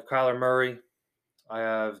Kyler Murray, I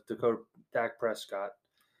have Dak Prescott,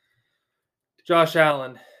 Josh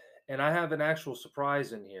Allen, and I have an actual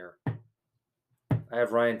surprise in here. I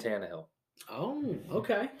have Ryan Tannehill. Oh,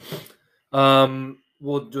 okay.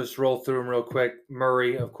 We'll just roll through them real quick.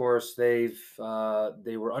 Murray, of course, they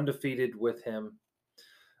were undefeated with him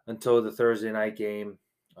until the Thursday night game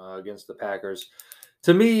against the Packers.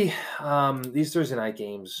 To me, these Thursday night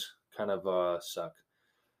games kind of suck.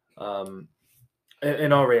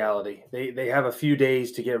 In all reality, they have a few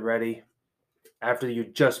days to get ready after you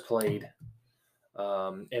just played,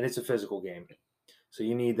 and it's a physical game, so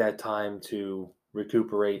you need that time to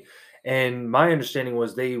recuperate. And my understanding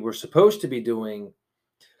was they were supposed to be doing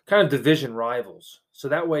kind of division rivals, so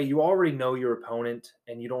that way you already know your opponent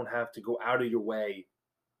and you don't have to go out of your way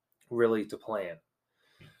really to plan.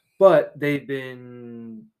 But they've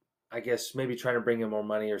been, I guess, maybe trying to bring in more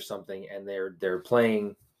money or something, and they're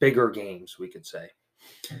playing bigger games, we could say.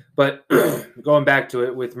 But going back to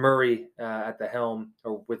it, with Murray at the helm,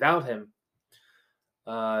 or without him,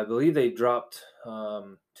 I believe they dropped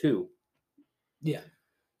 2. Yeah.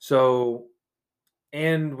 So,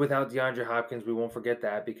 and without DeAndre Hopkins, we won't forget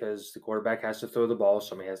that, because the quarterback has to throw the ball,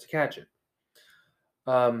 somebody has to catch it.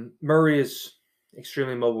 Murray is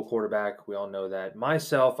extremely mobile quarterback. We all know that.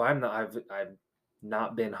 Myself, I've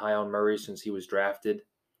not been high on Murray since he was drafted,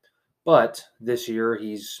 but this year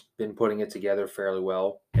he's been putting it together fairly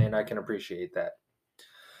well, and I can appreciate that.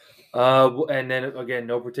 And then again,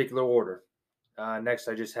 no particular order. Next,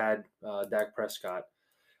 I just had Dak Prescott.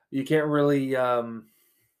 You can't really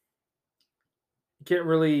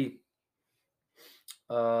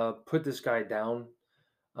put this guy down.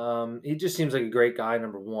 He just seems like a great guy,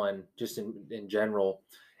 number one, just in general.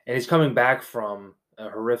 And he's coming back from a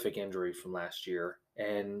horrific injury from last year,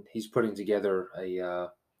 and he's putting together a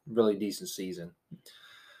really decent season.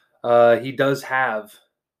 He does have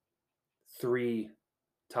 3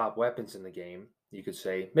 top weapons in the game, you could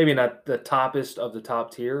say. Maybe not the toppest of the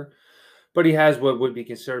top tier, but he has what would be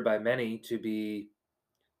considered by many to be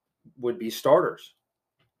starters,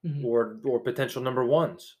 or potential number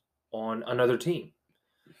 1s on another team.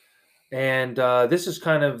 And this is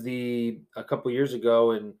kind of a couple years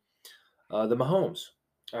ago in the Mahomes.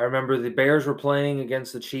 I remember the Bears were playing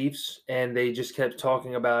against the Chiefs, and they just kept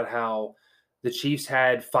talking about how the Chiefs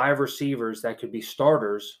had 5 receivers that could be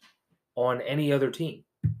starters on any other team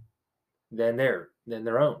than their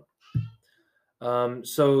own.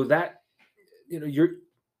 So that,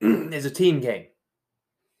 is a team game.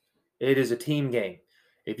 It is a team game.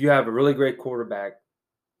 If you have a really great quarterback,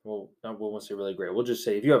 we won't say really great. We'll just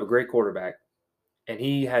say if you have a great quarterback and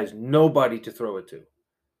he has nobody to throw it to,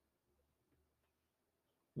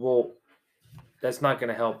 well, that's not going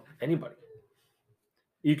to help anybody.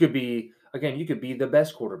 You could be the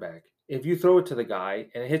best quarterback. If you throw it to the guy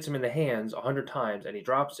and it hits him in the hands 100 times and he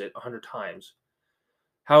drops it 100 times,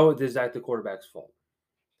 how is that the quarterback's fault?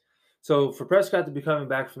 So for Prescott to be coming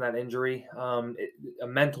back from that injury, a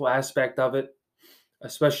mental aspect of it,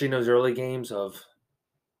 especially in those early games of,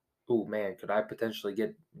 oh man, could I potentially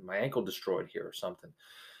get my ankle destroyed here or something?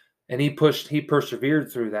 And he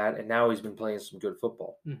persevered through that, and now he's been playing some good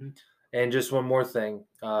football. Mm-hmm. And just one more thing,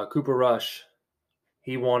 Cooper Rush,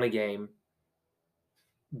 he won a game,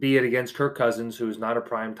 be it against Kirk Cousins, who is not a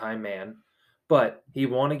primetime man, but he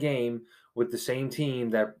won a game with the same team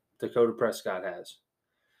that Dakota Prescott has.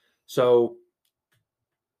 So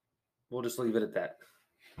we'll just leave it at that.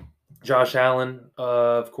 Josh Allen,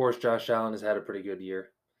 of course, Josh Allen has had a pretty good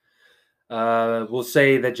year. We'll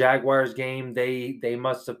say the Jaguars game, they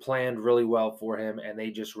must have planned really well for him, and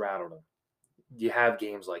they just rattled him. You have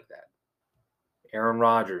games like that. Aaron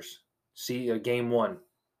Rodgers, game 1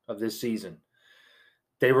 of this season.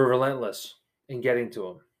 They were relentless in getting to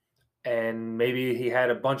him. And maybe he had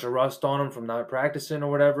a bunch of rust on him from not practicing or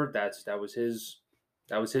whatever. That was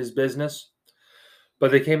his business.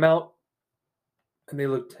 But they came out and he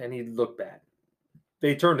looked bad.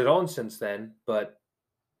 They turned it on since then, but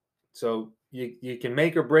so you can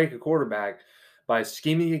make or break a quarterback by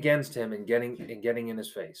scheming against him and getting in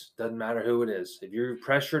his face. Doesn't matter who it is. If you're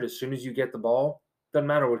pressured as soon as you get the ball, doesn't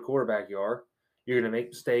matter what quarterback you are, you're going to make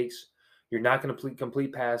mistakes. You're not going to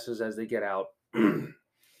complete passes as they get out.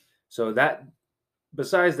 So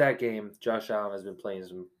besides that game, Josh Allen has been playing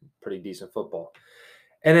some pretty decent football.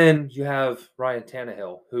 And then you have Ryan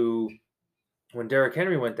Tannehill, who, when Derrick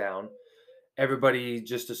Henry went down, everybody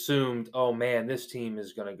just assumed, oh man, this team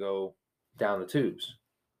is going to go down the tubes.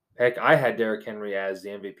 Heck, I had Derrick Henry as the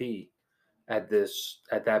MVP at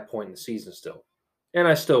that point in the season still. And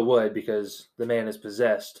I still would, because the man is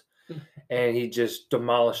possessed and he just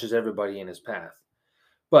demolishes everybody in his path.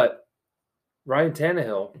 But Ryan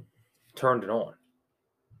Tannehill turned it on.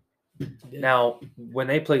 Now, when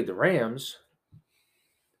they played the Rams,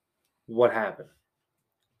 what happened?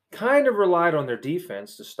 Kind of relied on their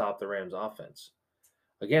defense to stop the Rams' offense.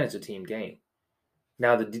 Again, it's a team game.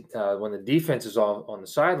 Now, when the defense is on the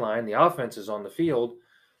sideline, the offense is on the field.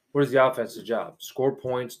 What is the offense's job? Score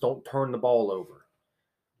points, don't turn the ball over.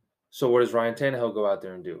 So what does Ryan Tannehill go out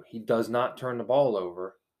there and do? He does not turn the ball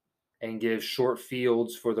over and give short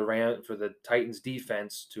fields for the Titans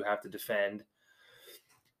defense to have to defend.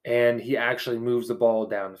 And he actually moves the ball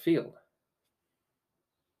down the field.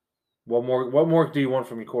 What more do you want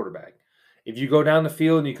from your quarterback? If you go down the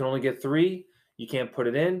field and you can only get 3, you can't put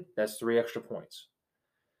it in, that's 3 extra points.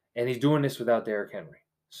 And he's doing this without Derrick Henry.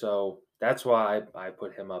 So that's why I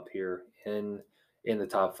put him up here in the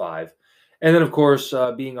top 5. And then, of course,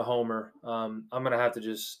 being a homer, I'm going to have to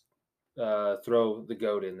just throw the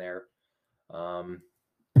GOAT in there.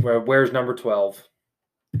 Where's number 12?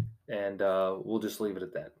 And we'll just leave it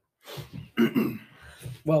at that.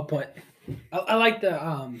 Well put. I like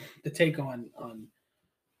the take on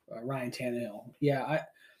Ryan Tannehill. Yeah,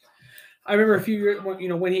 I remember a few years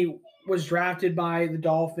when he was drafted by the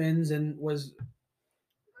Dolphins and was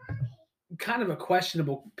kind of a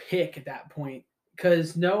questionable pick at that point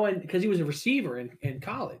because he was a receiver in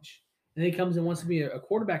college, and he comes and wants to be a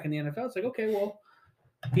quarterback in the NFL. It's like, okay, well,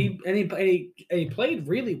 he played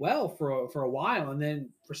really well for a while, and then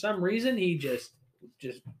for some reason he just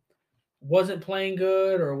wasn't playing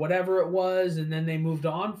good or whatever it was, and then they moved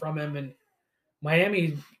on from him. And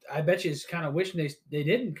Miami, I bet you, is kind of wishing they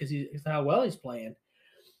didn't because he's how well he's playing.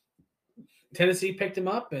 Tennessee picked him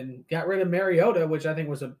up and got rid of Mariota, which I think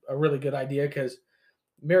was a really good idea because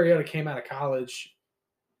Mariota came out of college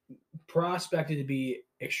prospected to be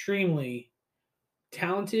extremely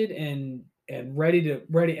talented and ready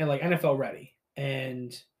and like NFL ready,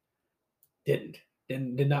 and did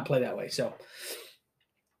not play that way. So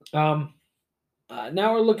now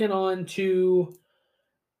we're looking on to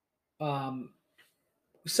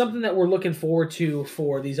something that we're looking forward to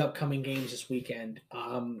for these upcoming games this weekend.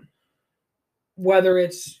 Whether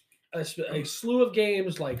it's a slew of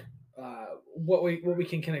games like what we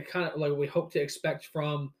can kind of like we hope to expect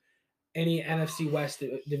from any NFC West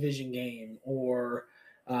division game, or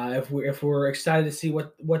if we're excited to see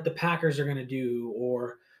what the Packers are going to do,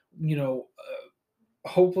 or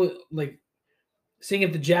hopefully like seeing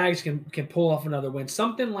if the Jags can pull off another win,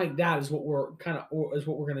 something like that is what we're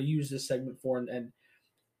going to use this segment for, and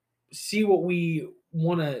see what we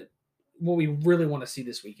really want to see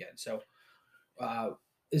this weekend. So,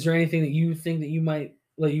 is there anything that you think that you might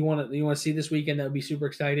you want to see this weekend that would be super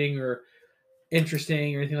exciting or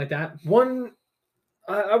interesting or anything like that? One,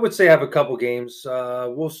 I would say I have a couple games.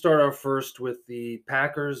 We'll start out first with the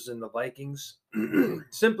Packers and the Vikings,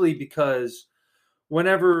 simply because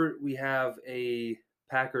whenever we have a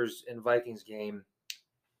Packers and Vikings game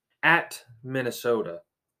at Minnesota,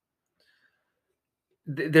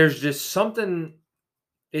 there's just something.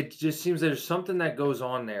 It just seems there's something that goes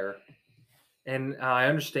on there, and I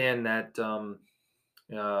understand that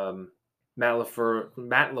Matt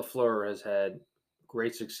LaFleur has had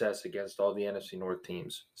great success against all the NFC North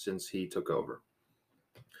teams since he took over.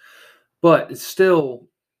 But it's still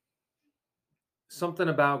something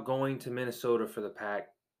about going to Minnesota for the Pack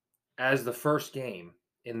as the first game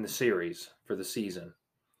in the series for the season.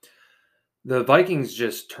 The Vikings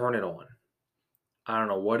just turn it on. I don't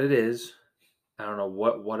know what it is. I don't know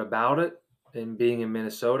what about it in being in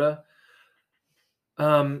Minnesota.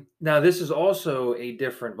 Now this is also a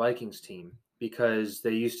different Vikings team because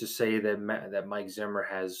they used to say that Mike Zimmer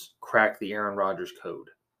has cracked the Aaron Rodgers code.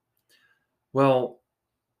 Well,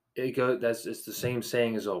 it's the same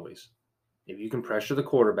saying as always. If you can pressure the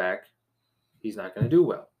quarterback, he's not going to do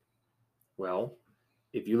well. Well,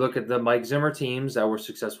 if you look at the Mike Zimmer teams that were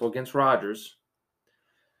successful against Rodgers,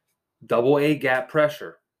 double A gap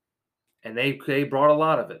pressure, and they brought a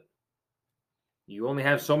lot of it. You only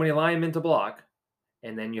have so many linemen to block,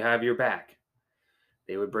 and then you have your back.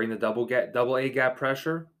 They would bring the double A gap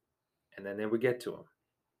pressure, and then they would get to him.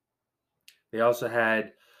 They also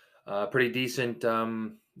had pretty decent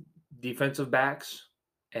defensive backs,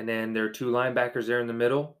 and then their two linebackers there in the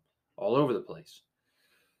middle, all over the place.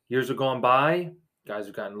 Years have gone by, guys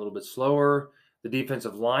have gotten a little bit slower. The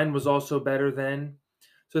defensive line was also better then.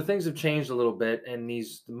 So things have changed a little bit, and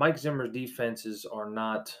these Mike Zimmer's defenses are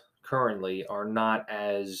not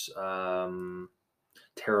as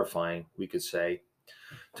terrifying, we could say,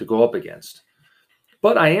 to go up against.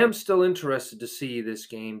 But I am still interested to see this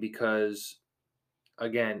game because,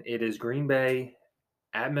 again, it is Green Bay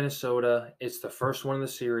at Minnesota. It's the first one in the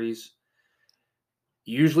series.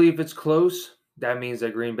 Usually, if it's close, that means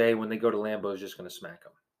that Green Bay, when they go to Lambeau, is just going to smack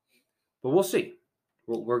them. But we'll see.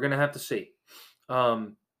 We're going to have to see.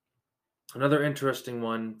 Another interesting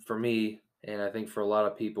one for me, and I think for a lot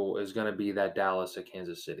of people, is going to be that Dallas at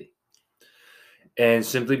Kansas City. And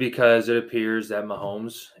simply because it appears that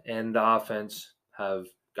Mahomes and the offense have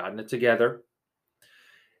gotten it together.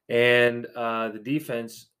 And the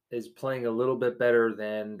defense is playing a little bit better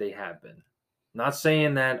than they have been. Not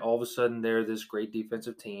saying that all of a sudden they're this great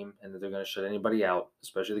defensive team and that they're going to shut anybody out,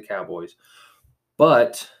 especially the Cowboys.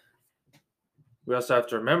 But we also have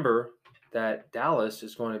to remember that Dallas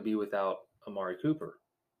is going to be without Amari Cooper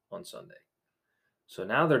on Sunday. So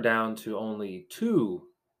now they're down to only 2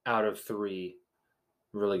 out of 3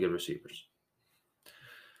 really good receivers.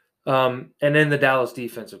 And then the Dallas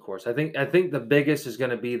defense, of course. I think the biggest is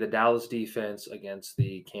going to be the Dallas defense against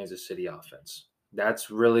the Kansas City offense.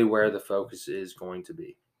 That's really where the focus is going to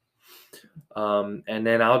be. And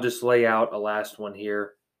then I'll just lay out a last one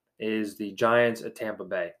here is the Giants at Tampa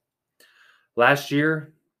Bay. Last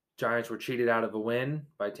year, Giants were cheated out of a win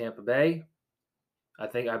by Tampa Bay. I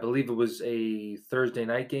believe it was a Thursday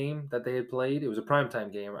night game that they had played. It was a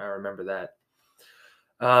primetime game. I remember that.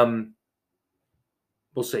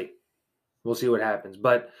 We'll see. We'll see what happens.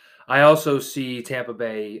 But I also see Tampa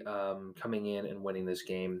Bay coming in and winning this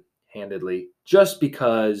game handedly just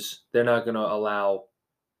because they're not going to allow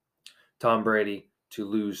Tom Brady to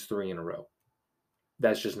lose 3 in a row.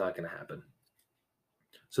 That's just not going to happen.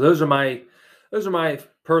 So those are my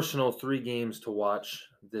personal 3 games to watch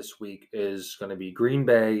this week is going to be Green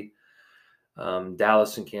Bay,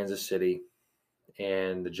 Dallas and Kansas City,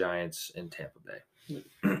 and the Giants in Tampa Bay.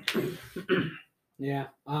 Yeah.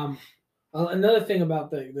 Another thing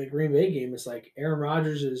about the Green Bay game is like Aaron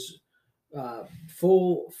Rodgers is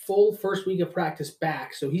full first week of practice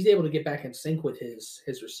back, so he's able to get back in sync with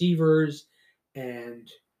his receivers and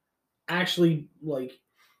actually like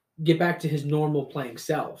get back to his normal playing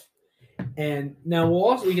self. And now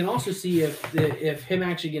we can also see if him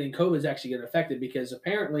actually getting COVID is actually going to affect it, because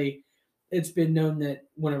apparently it's been known that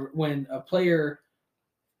when a player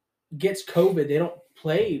gets COVID, they don't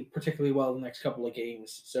play particularly well the next couple of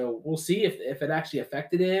games. So we'll see if it actually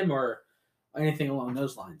affected him or anything along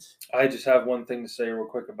those lines. I just have one thing to say real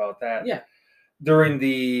quick about that. Yeah. During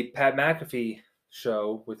the Pat McAfee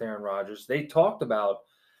show with Aaron Rodgers, they talked about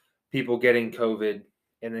people getting COVID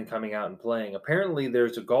and then coming out and playing. Apparently,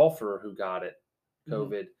 there's a golfer who got it,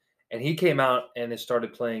 COVID, and he came out and has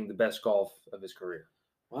started playing the best golf of his career.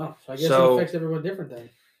 Wow. So I guess it affects everyone different then.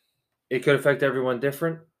 It could affect everyone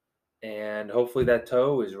different, and hopefully that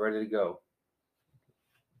toe is ready to go.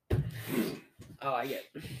 Oh, I get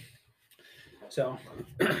it. So,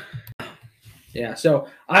 yeah. So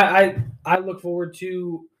I look forward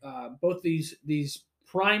to both these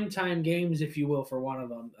primetime games, if you will, for one of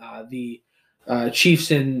them. The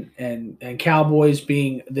Chiefs and Cowboys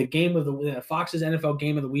being the game of the Fox's NFL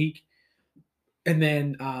game of the week, and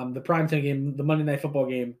then the primetime game, the Monday Night Football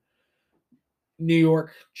game, New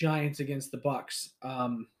York Giants against the Bucks.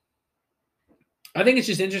 I think it's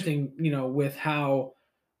just interesting, with how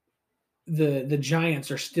the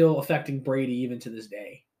Giants are still affecting Brady even to this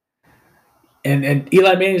day. And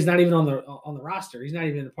Eli Manning is not even on the roster. He's not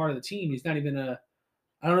even a part of the team. He's not even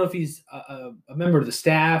I don't know if he's a member of the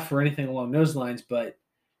staff or anything along those lines, but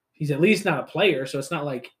he's at least not a player. So it's not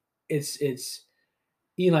like it's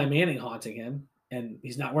Eli Manning haunting him, and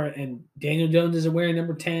he's not wearing, and Daniel Jones isn't wearing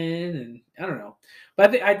number 10, and I don't know,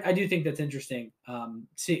 but I do think that's interesting.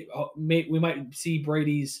 We might see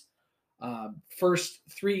Brady's first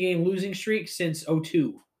 3-game losing streak since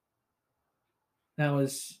 02. That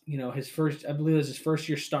was, his first. I believe it was his first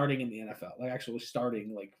year starting in the NFL, like actually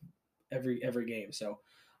starting like every game. So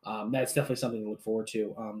that's definitely something to look forward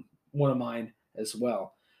to. One of mine as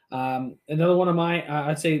well. Another one of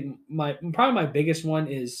I'd say probably my biggest one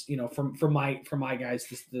is for my guys,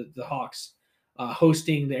 the Hawks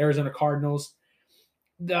hosting the Arizona Cardinals.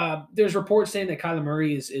 There's reports saying that Kyler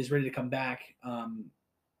Murray is ready to come back.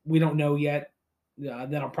 We don't know yet.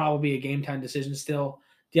 That'll probably be a game time decision still.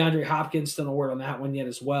 DeAndre Hopkins still no word on that one yet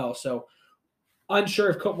as well. So unsure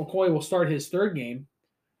if Colt McCoy will start his fourth game,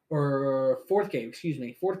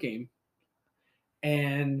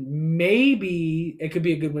 and maybe it could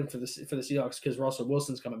be a good win for the Seahawks because Russell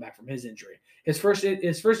Wilson's coming back from his injury. His first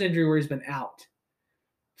injury where he's been out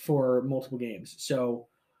for multiple games. So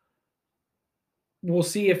we'll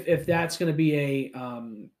see if that's going to be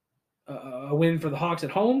a win for the Hawks at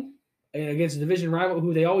home against a division rival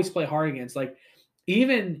who they always play hard against. Like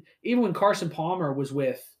even when Carson Palmer was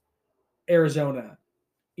with Arizona,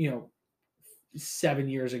 7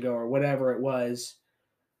 years ago or whatever it was,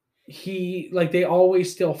 they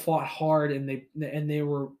always still fought hard and they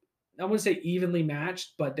were, I wouldn't say evenly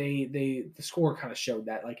matched, but the score kind of showed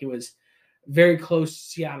that. Like it was very close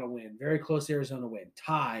Seattle win, very close Arizona win,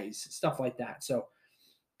 ties, stuff like that. So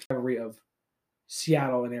rivalry of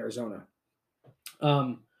Seattle and Arizona.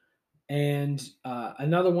 And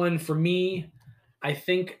another one for me, I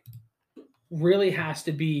think really has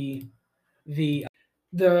to be the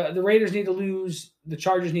Raiders need to lose, the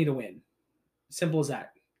Chargers need to win. Simple as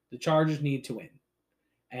that. The Chargers need to win.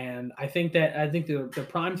 And I think they're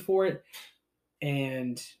primed for it.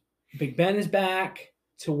 And Big Ben is back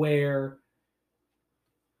to where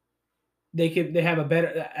they have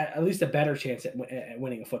at least a better chance at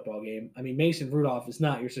winning a football game. I mean, Mason Rudolph is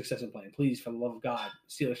not your succession plan. Please, for the love of God,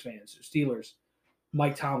 Steelers fans,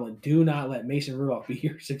 Mike Tomlin, do not let Mason Rudolph be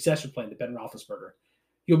your succession plan to Ben Roethlisberger.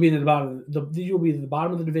 You'll be in the bottom. You'll be at the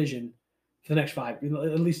bottom of the division for the next at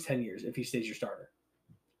least 10 years if he stays your starter.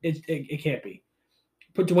 It can't be.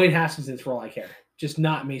 Put Dwayne Haskins in for all I care. Just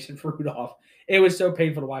not Mason Rudolph. It was so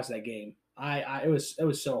painful to watch that game. It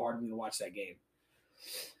was so hard for me to watch that game.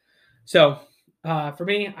 So for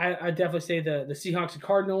me, I definitely say the Seahawks and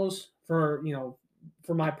Cardinals for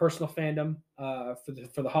my personal fandom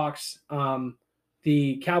for the Hawks.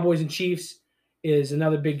 The Cowboys and Chiefs is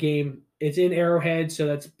another big game. It's in Arrowhead, so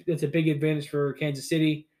that's a big advantage for Kansas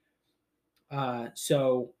City. And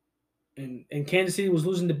Kansas City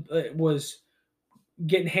was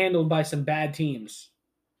getting handled by some bad teams.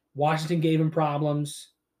 Washington gave them problems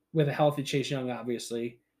with a healthy Chase Young,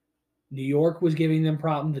 obviously. New York was giving them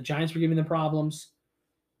problems. The Giants were giving them problems.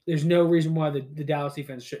 There's no reason why the Dallas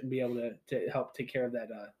defense shouldn't be able to help take care of that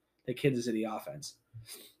the Kansas City offense.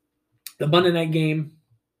 The Monday night game,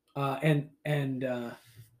 and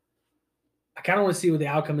I kind of want to see what the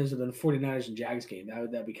outcome is of the 49ers and Jags game.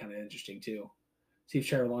 That'd be kind of interesting too. See if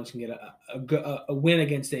Trevor Lawrence can get a win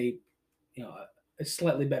against a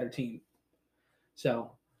slightly better team.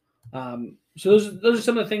 So those are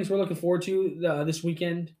some of the things we're looking forward to this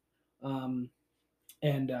weekend. So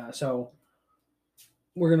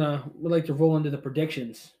we'd like to roll into the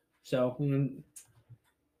predictions. So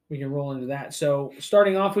we can roll into that. So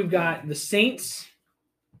starting off, we've got the Saints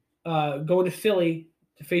going to Philly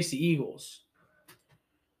to face the Eagles.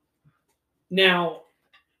 Now,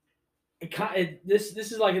 this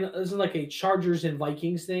is like a Chargers and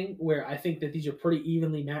Vikings thing where I think that these are pretty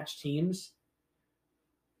evenly matched teams.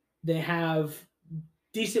 They have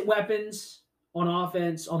decent weapons on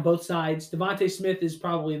offense on both sides. Devontae Smith is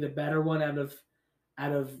probably the better one out of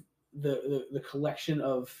the collection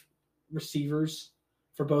of receivers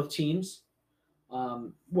for both teams.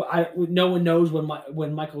 No one knows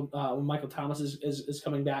when Michael Thomas is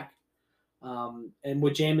coming back. And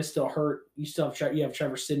with Jameis still hurt, you have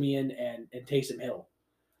Trevor Siemian and Taysom Hill.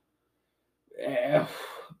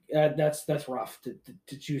 That's rough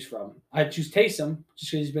to choose from. I choose Taysom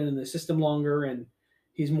just because he's been in the system longer and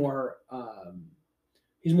he's more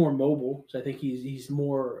mobile, so I think he's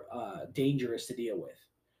more dangerous to deal with.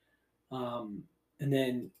 And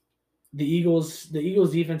then the Eagles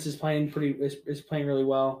defense is playing really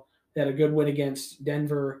well. They had a good win against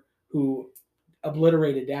Denver, who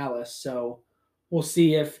obliterated Dallas. So we'll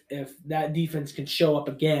see if that defense can show up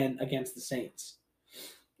again against the Saints.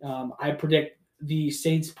 I predict the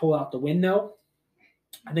Saints pull out the win, though.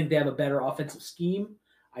 I think they have a better offensive scheme.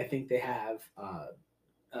 I think they have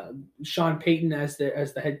Sean Payton as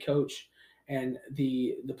the head coach and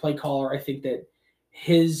the play caller. I think that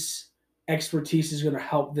his expertise is going to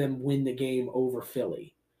help them win the game over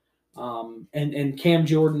Philly. And Cam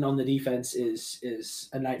Jordan on the defense is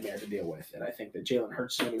a nightmare to deal with, and I think that Jalen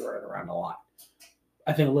Hurts is going to be running around a lot.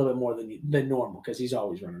 I think a little bit more than normal because he's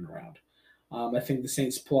always running around. I think the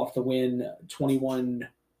Saints pull off the win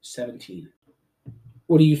 21-17.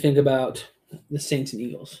 What do you think about the Saints and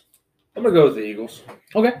Eagles? I'm going to go with the Eagles.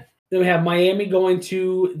 Okay. Then we have Miami going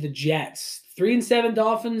to the Jets. 3-7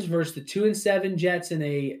 Dolphins versus the 2-7 Jets in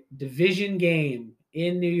a division game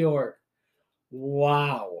in New York.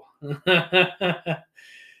 Wow. This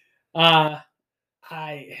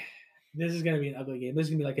is going to be an ugly game. This is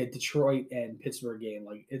going to be like a Detroit and Pittsburgh game.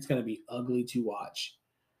 Like, it's going to be ugly to watch.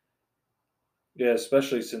 Yeah,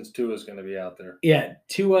 especially since Tua's going to be out there. Yeah,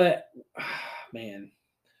 Tua, man.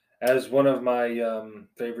 As one of my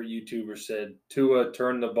favorite YouTubers said, Tua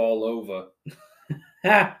turned the ball over.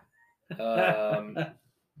 That's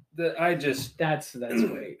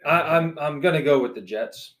great. I'm gonna go with the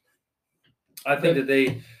Jets. I think that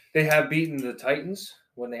they have beaten the Titans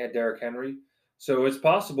when they had Derrick Henry, so it's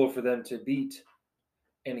possible for them to beat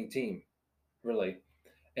any team, really.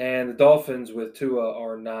 And the Dolphins with Tua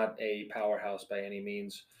are not a powerhouse by any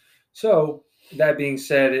means. So that being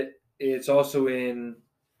said, it's also in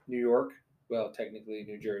New York. Well, technically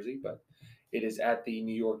New Jersey, but it is at the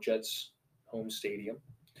New York Jets home stadium.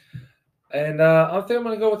 And I think I'm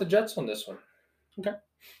going to go with the Jets on this one. Okay.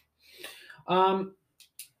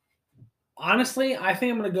 Honestly, I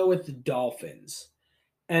think I'm going to go with the Dolphins.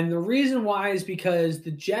 And the reason why is because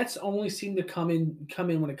the Jets only seem to come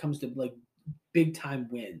in when it comes to like big time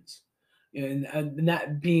wins, and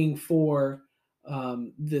that being for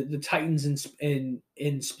the Titans in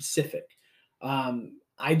specific.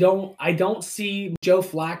 I don't see Joe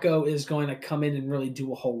Flacco is going to come in and really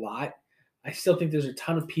do a whole lot. I still think there's a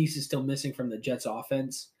ton of pieces still missing from the Jets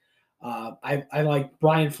offense. I like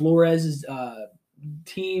Brian Flores'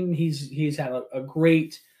 team. He's had a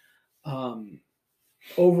great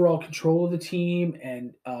overall control of the team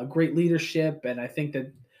and great leadership, and I think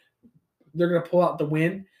that they're going to pull out the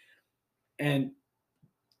win. And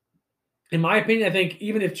in my opinion, I think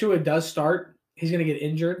even if Tua does start, he's going to get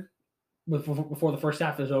injured before the first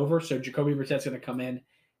half is over. So Jacoby Brissett's going to come in,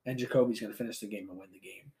 and Jacoby's going to finish the game and win the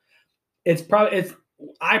game.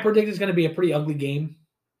 I predict it's going to be a pretty ugly game.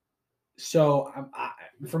 So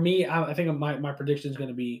for me, I think my prediction is going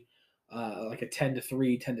to be like a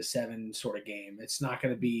 10-3, 10-7 sort of game. It's not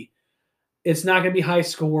going to be high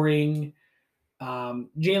scoring.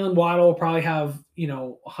 Jalen Waddle will probably have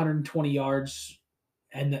 120 yards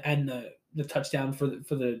and the touchdown for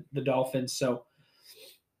the Dolphins. So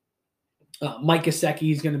Mike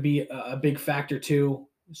Gesicki is going to be a big factor too.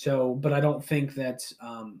 So, but I don't think that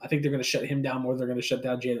I think they're going to shut him down more. They're going to shut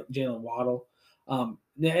down Jalen Waddle. And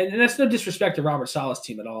that's no disrespect to Robert Saleh's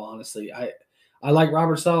team at all. Honestly, I like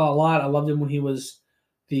Robert Saleh a lot. I loved him when he was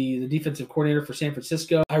the defensive coordinator for San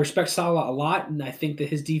Francisco. I respect Saleh a lot, and I think that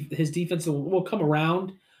his defense will come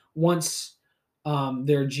around once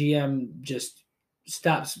their GM just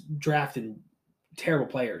stops drafting terrible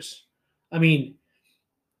players. I mean,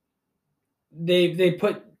 they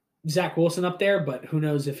put Zach Wilson up there, but who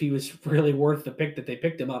knows if he was really worth the pick that they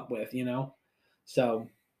picked him up with, So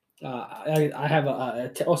I have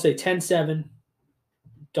I'll say 10-7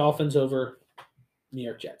 Dolphins over New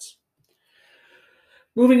York Jets.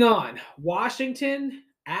 Moving on, Washington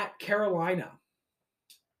at Carolina.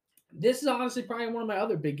 This is honestly probably one of my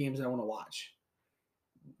other big games that I want to watch.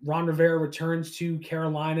 Ron Rivera returns to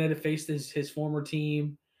Carolina to face his former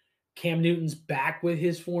team. Cam Newton's back with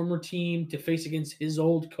his former team to face against his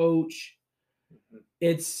old coach.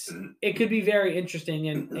 It could be very interesting,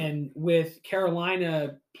 and with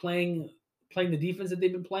Carolina playing the defense that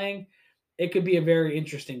they've been playing, it could be a very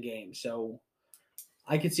interesting game. So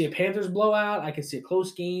I could see a Panthers blowout. I could see a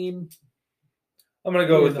close game. I'm going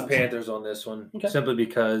to go with the Panthers on this one, simply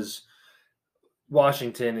because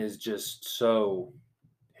Washington is just so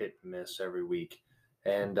hit and miss every week.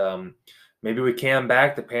 And maybe with Cam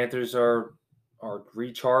back, the Panthers are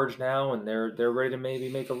recharged now, and they're ready to maybe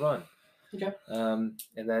make a run. Okay.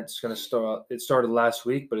 And that's going to start. It started last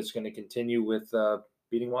week, but it's going to continue with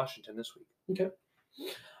beating Washington this week. Okay.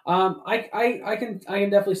 I can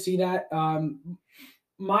definitely see that.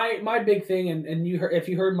 My big thing, and if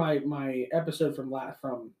you heard my episode from I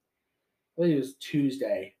believe it was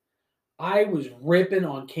Tuesday, I was ripping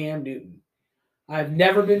on Cam Newton. I've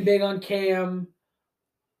never been big on Cam.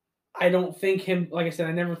 I don't think him, like I said,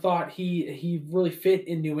 I never thought he really fit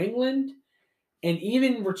in New England. And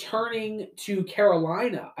even returning to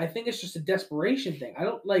Carolina, I think it's just a desperation thing. I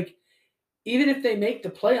don't like, even if they make the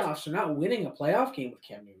playoffs, they're not winning a playoff game with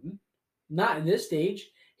Cam Newton. Not in this stage.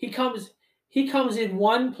 He comes in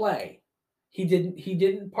one play. He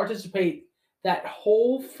didn't participate that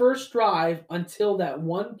whole first drive until that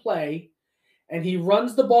one play, and he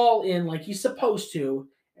runs the ball in like he's supposed to,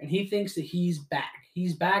 and he thinks that he's back.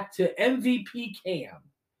 He's back to MVP Cam.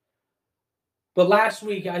 But last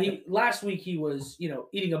week he was,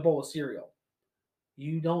 eating a bowl of cereal.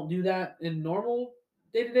 You don't do that in normal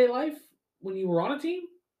day-to-day life when you were on a team?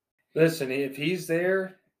 Listen, if he's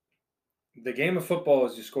there, the game of football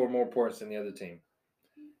is you score more points than the other team.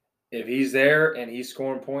 If he's there and he's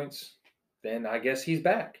scoring points, then I guess he's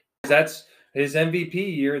back. That's his MVP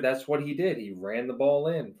year. That's what he did. He ran the ball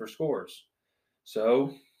in for scores.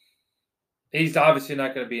 So he's obviously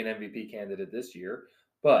not going to be an MVP candidate this year.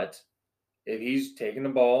 But if he's taking the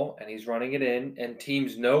ball and he's running it in and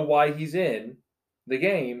teams know why he's in the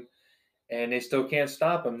game and they still can't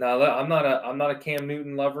stop him. Now, I'm not a Cam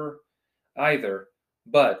Newton lover either,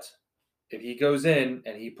 but if he goes in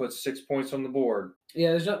and he puts 6 points on the board,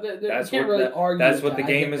 yeah, there's not. You can't really argue. That's with what the that.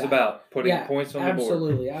 game is about: putting points on the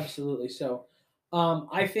board. Absolutely. So,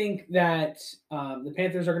 I think that the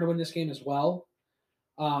Panthers are going to win this game as well,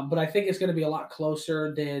 but I think it's going to be a lot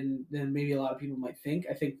closer than maybe a lot of people might think.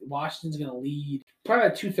 I think Washington's going to lead probably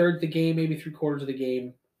about 2/3 of the game, maybe 3/4 of the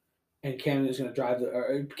game, and Cam Newton's going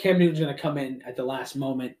to Cam Newton's going to come in at the last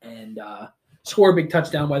moment and score a big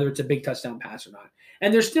touchdown, whether it's a big touchdown pass or not.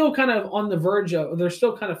 And they're still kind of on the verge of, they're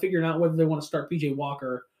still kind of figuring out whether they want to start PJ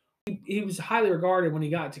Walker. He was highly regarded when he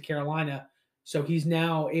got to Carolina, so he's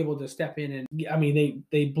now able to step in. And I mean,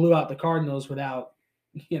 they blew out the Cardinals without,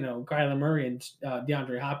 Kyler Murray and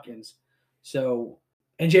DeAndre Hopkins. So,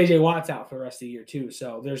 and JJ Watt's out for the rest of the year too.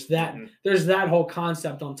 So there's that. Mm-hmm. There's that whole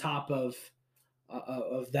concept on top of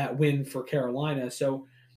that win for Carolina. So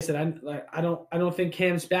I said, I don't think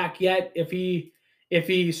Cam's back yet. If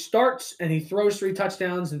he starts and he throws 3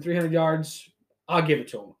 touchdowns and 300 yards, I'll give it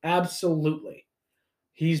to him. Absolutely.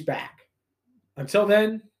 He's back. Until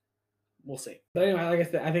then, we'll see. But anyway, like I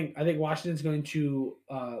said, I think Washington's going to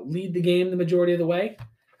lead the game the majority of the way.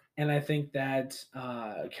 And I think that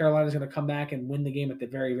Carolina's going to come back and win the game at the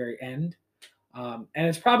very, very end. And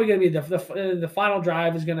it's probably going to be the final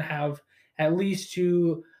drive is going to have at least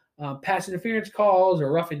 2 pass interference calls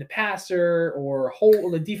or roughing the passer or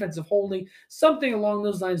the defensive holding, something along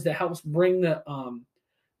those lines that helps bring the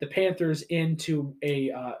Panthers into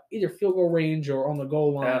a either field goal range or on the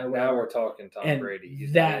goal line. Now we're talking Tom Brady.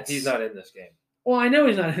 He's not in this game. Well, I know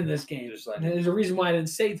he's not in this game. There's a reason why I didn't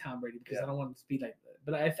say Tom Brady because I don't want it to be like that.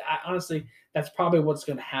 But I honestly, that's probably what's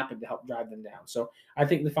going to happen to help drive them down. So I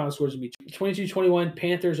think the final score is going to be 22-21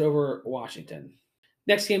 Panthers over Washington.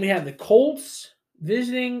 Next game we have the Colts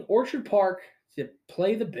visiting Orchard Park to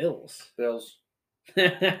play the Bills. Bills. Is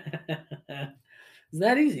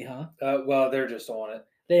that easy, huh? Well, they're just on it.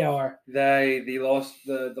 They are. The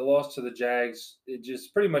loss to the Jags, it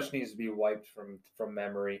just pretty much needs to be wiped from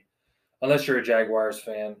memory, unless you're a Jaguars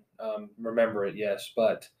fan. Remember it, yes,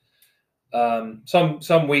 but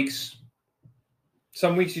some weeks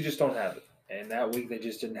you just don't have it, and that week they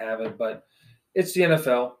just didn't have it. But it's the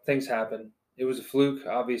NFL; things happen. It was a fluke,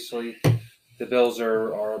 obviously. The Bills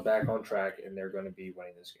are back on track, and they're going to be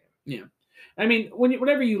winning this game. Yeah, I mean,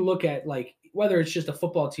 whenever you look at like whether it's just a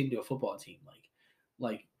football team to a football team,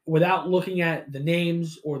 like without looking at the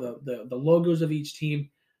names or the logos of each team,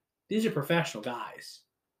 these are professional guys.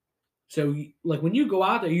 So like when you go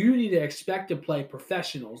out there, you need to expect to play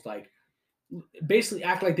professionals. Like basically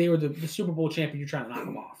act like they were the Super Bowl champion. You're trying to knock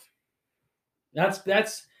them off.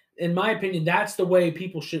 That's. In my opinion, that's the way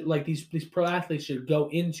people should, like these pro athletes should go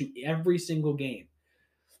into every single game.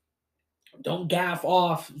 Don't gaff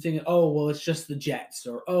off thinking, oh, well, it's just the Jets,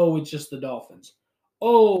 or oh, it's just the Dolphins.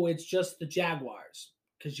 Oh, it's just the Jaguars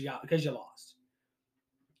because you lost.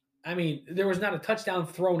 I mean, there was not a touchdown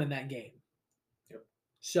thrown in that game. Yep.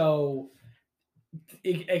 So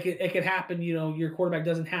it could happen, your quarterback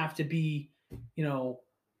doesn't have to be,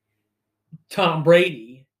 Tom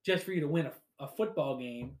Brady just for you to win a football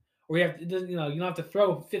game. Or you don't have to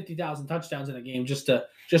throw 50,000 touchdowns in a game just to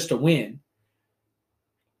win,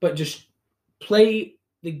 but just play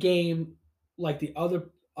the game like the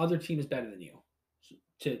other team is better than you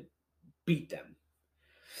to beat them.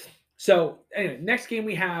 So anyway, next game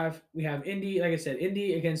we have Indy. Like I said,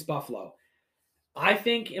 Indy against Buffalo. I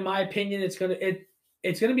think, in my opinion, it's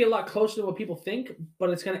gonna be a lot closer to what people think, but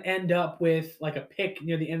it's gonna end up with like a pick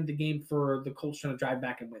near the end of the game for the Colts trying to drive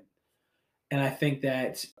back and win. And I think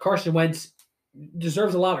that Carson Wentz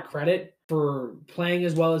deserves a lot of credit for playing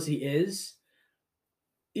as well as he is.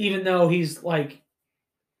 even though he's like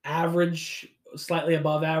average, slightly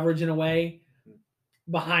above average in a way,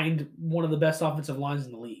 behind one of the best offensive lines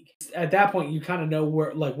in the league. At that point, you kind of know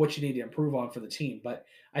where like what you need to improve on for the team. But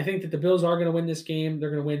I think that the Bills are going to win this game. They're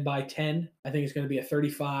going to win by 10. I think it's going to be a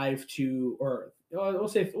 35 to, or we'll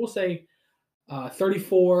say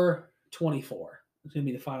 34-24. It's going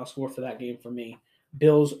to be the final score for that game for me.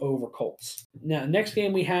 Bills over Colts. Now, next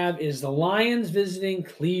game we have is the Lions visiting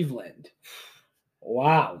Cleveland.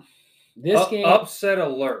 Wow. This game. Upset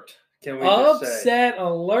alert. Can we just say? Upset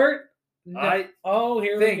alert. No.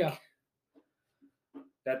 Here we go.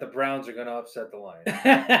 That the Browns are going to upset the Lions.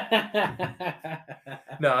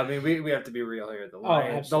 No, I mean we have to be real here.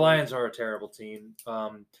 The Lions are a terrible team.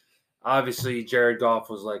 Obviously Jared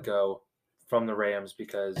Goff was let go from the Rams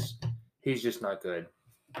because he's just not good.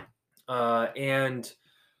 And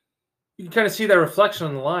you can kind of see that reflection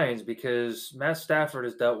on the Lions because Matt Stafford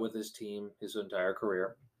has dealt with his team his entire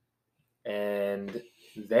career, and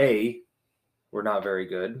they were not very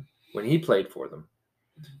good when he played for them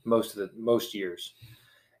most years.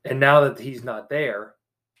 And now that he's not there,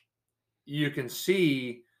 you can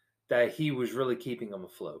see that he was really keeping them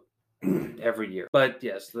afloat every year. But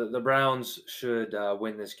yes, the Browns should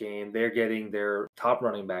win this game. They're getting their top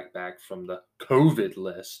running back from the COVID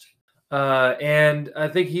list. And I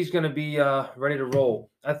think he's going to be ready to roll.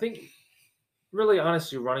 I think, really,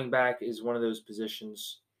 honestly, running back is one of those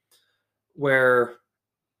positions where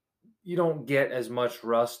you don't get as much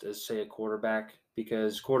rust as, say, a quarterback,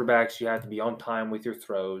 because quarterbacks, you have to be on time with your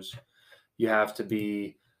throws. You have to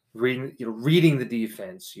be reading the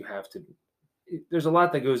defense. There's a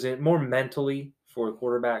lot that goes in more mentally for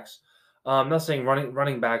quarterbacks. I'm not saying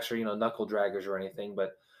running backs are, knuckle draggers or anything,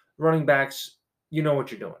 but running backs, you know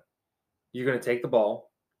what you're doing. You're going to take the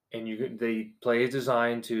ball, and the play is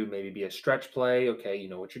designed to maybe be a stretch play. Okay, you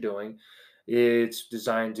know what you're doing. It's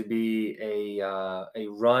designed to be a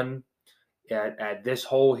run at this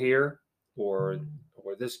hole here, or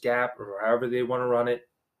this gap, or however they want to run it,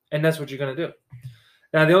 and that's what you're going to do.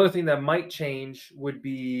 Now, the only thing that might change would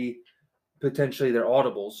be potentially their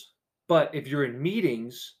audibles, but if you're in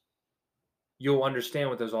meetings, you'll understand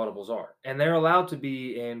what those audibles are, and they're allowed to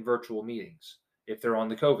be in virtual meetings if they're on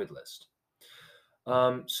the COVID list.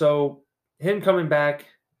 So him coming back,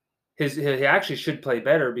 he actually should play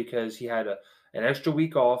better because he had an extra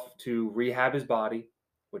week off to rehab his body,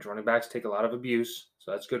 which running backs take a lot of abuse,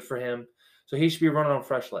 so that's good for him. So he should be running on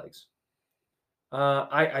fresh legs.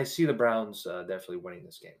 I see the Browns definitely winning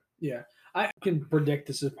this game. Yeah, I can predict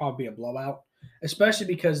this is probably a blowout, especially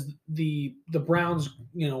because the Browns,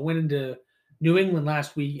 went into New England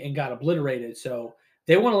last week and got obliterated. So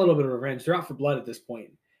they want a little bit of revenge. They're out for blood at this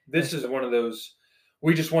point. This is one of those,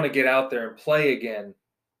 we just want to get out there and play again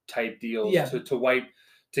type deals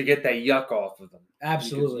to get that yuck off of them.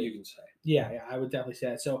 Absolutely. You can say. Yeah, I would definitely say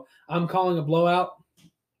that. So I'm calling a blowout.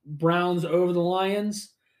 Browns over the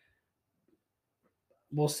Lions.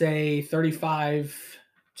 We'll say 35-7.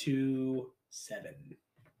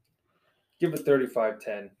 Give it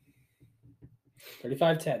 35-10.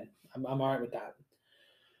 35-10. I'm all right with that.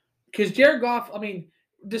 Because Jared Goff, I mean,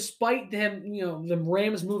 despite them, the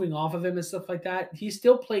Rams moving off of him and stuff like that, he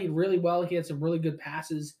still played really well. He had some really good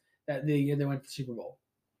passes that the year they went to the Super Bowl.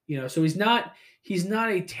 So he's not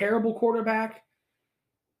a terrible quarterback,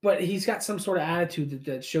 but he's got some sort of attitude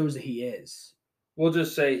that shows that he is. We'll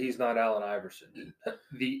just say he's not Allen Iverson.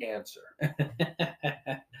 The answer.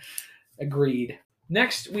 Agreed.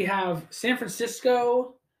 Next, we have San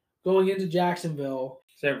Francisco going into Jacksonville.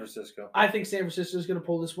 San Francisco. I think San Francisco is going to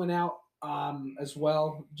pull this one out as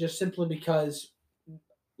well, just simply because,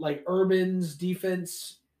 Urban's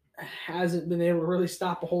defense hasn't been able to really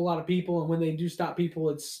stop a whole lot of people, and when they do stop people,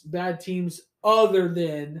 it's bad teams other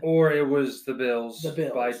than... Or it was the Bills. The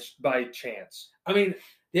Bills. By chance. I mean,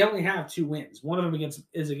 they only have 2 wins. One of them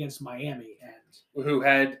is against Miami, and who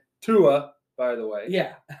had Tua, by the way.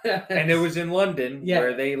 Yeah. And it was in London,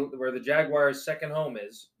 where the Jaguars' second home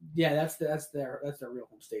is. Yeah, that's their real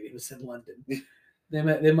home stadium. It's in London. They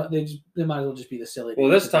might as well just be the silly.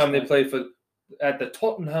 Well, this time they played at the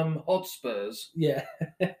Tottenham Hotspurs. Yeah.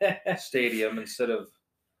 Stadium instead of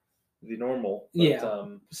the normal. But,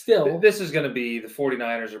 still, this is going to be the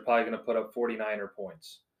 49ers are probably going to put up 49er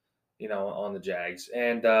points, on the Jags.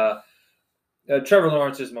 And Trevor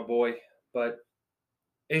Lawrence is my boy, but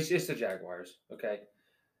it's the Jaguars, okay?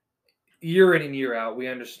 Year in and year out, we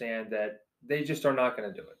understand that they just are not going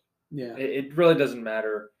to do it. Yeah. It really doesn't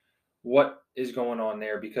matter what is going on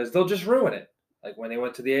there because they'll just ruin it. Like when they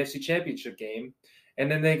went to the AFC Championship game and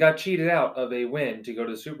then they got cheated out of a win to go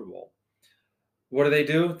to the Super Bowl. What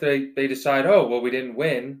do? They decide, we didn't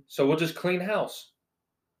win, so we'll just clean house.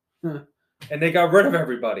 and they got rid of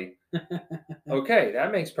everybody. Okay,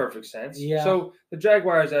 that makes perfect sense. Yeah. So the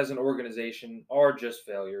Jaguars as an organization are just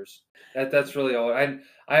failures. That's really all.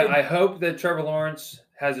 I hope that Trevor Lawrence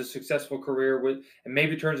has a successful career with and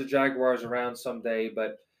maybe turns the Jaguars around someday.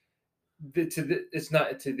 But it's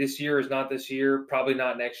not to this year is not this year. Probably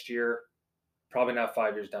not next year. Probably not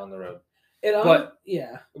 5 years down the road. But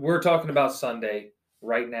yeah, we're talking about Sunday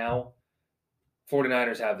right now.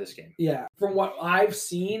 49ers have this game. Yeah. From what I've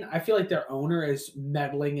seen, I feel like their owner is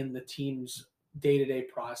meddling in the team's day-to-day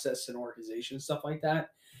process and organization and stuff like that.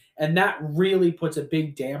 And that really puts a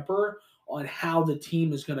big damper on how the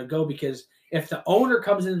team is going to go, because if the owner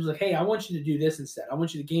comes in and is like, hey, I want you to do this instead. I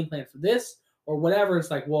want you to game plan for this or whatever.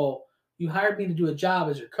 It's like, well, you hired me to do a job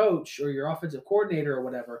as your coach or your offensive coordinator or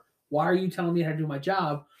whatever. Why are you telling me how to do my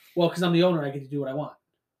job? Well, because I'm the owner. I get to do what I want.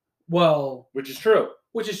 Well, Which is true.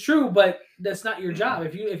 But that's not your job.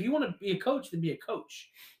 If you want to be a coach, then be a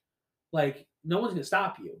coach. Like, no one's gonna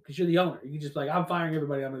stop you because you're the owner. You can just be like, I'm firing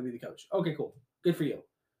everybody. I'm gonna be the coach. Okay, cool, good for you.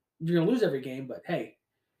 You're gonna lose every game, but hey,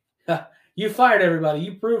 you fired everybody.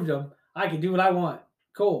 You proved them. I can do what I want.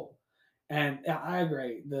 Cool. And I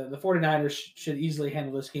agree. The 49ers should easily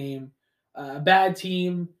handle this game. A bad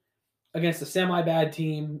team against a semi-bad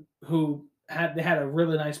team who had a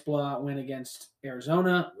really nice blowout win against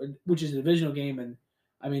Arizona, which is a divisional game, and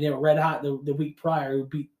I mean, they were red hot the week prior, who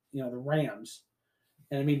beat the Rams,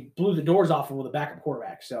 and I mean blew the doors off them with a backup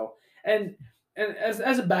quarterback. So and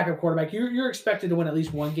as a backup quarterback, you're expected to win at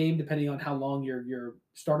least one game, depending on how long your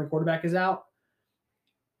starting quarterback is out.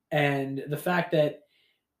 And the fact that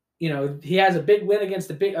he has a big win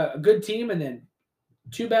against a good team, and then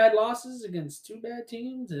two bad losses against two bad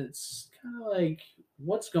teams, it's kind of like,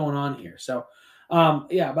 what's going on here? So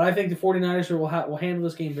but I think the 49ers will handle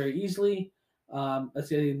this game very easily. Let's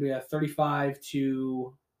say it'll be a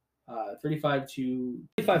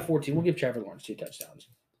 35-14. We'll give Trevor Lawrence 2 touchdowns.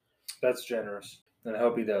 That's generous, and I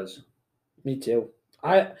hope he does. Me too.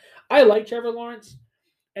 I like Trevor Lawrence,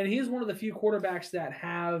 and he's one of the few quarterbacks that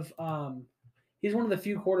have. He's one of the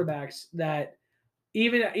few quarterbacks that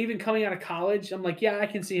even coming out of college, I'm like, yeah, I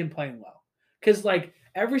can see him playing well, because like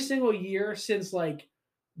every single year since like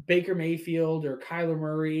Baker Mayfield or Kyler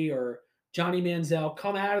Murray or Johnny Manziel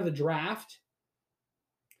come out of the draft,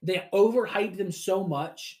 they overhyped them so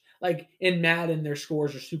much. Like in Madden, their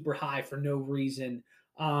scores are super high for no reason.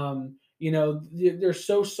 They're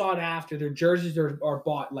so sought after. Their jerseys are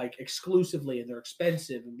bought like exclusively, and they're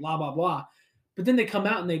expensive and blah blah blah. But then they come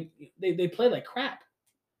out and they play like crap.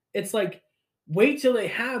 It's like, wait till they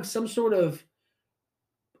have some sort of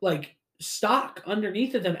like stock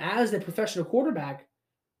underneath of them as the professional quarterback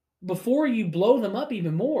before you blow them up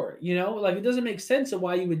even more. Like, it doesn't make sense of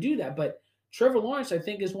why you would do that. But Trevor Lawrence, I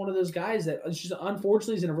think, is one of those guys that just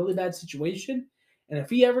unfortunately is in a really bad situation. And if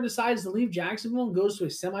he ever decides to leave Jacksonville and goes to a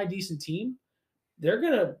semi-decent team, they're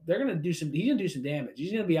gonna do some. He's gonna do some damage.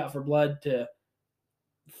 He's gonna be out for blood to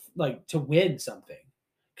win something.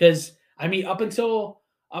 Because I mean, up until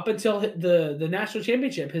the national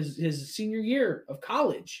championship, his senior year of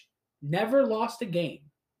college, never lost a game,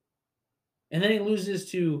 and then he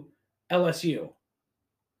loses to LSU.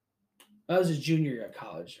 That was his junior year of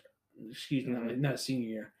college. Excuse me, not senior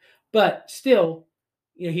year, but still,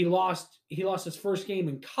 he lost his first game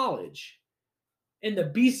in college in the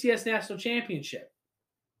BCS national championship.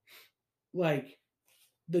 Like,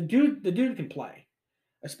 the dude can play,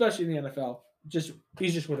 especially in the NFL.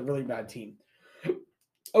 He's just with a really bad team.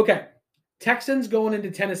 Okay, Texans going into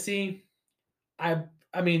Tennessee. I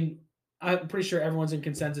mean, I'm pretty sure everyone's in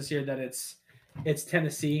consensus here that it's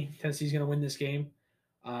Tennessee. Tennessee's going to win this game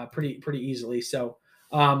pretty easily. So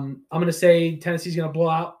I'm going to say Tennessee's going to blow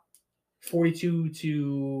out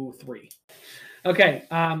 42-3. Okay,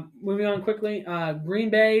 moving on quickly. Green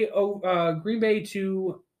Bay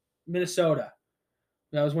to Minnesota.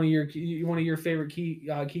 That was one of your favorite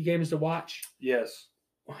key games to watch. Yes.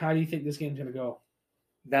 How do you think this game's going to go?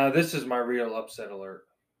 Now, this is my real upset alert.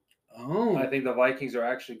 Oh. I think the Vikings are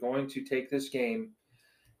actually going to take this game,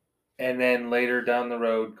 and then later down the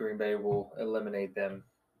road, Green Bay will eliminate them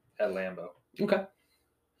at Lambeau. Okay.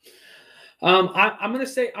 I'm gonna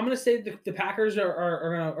say the Packers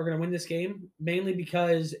are gonna win this game, mainly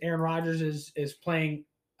because Aaron Rodgers is playing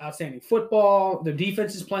outstanding football. The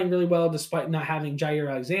defense is playing really well despite not having Jair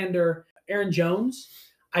Alexander. Aaron Jones,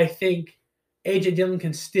 I think A.J. Dillon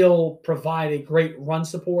can still provide a great run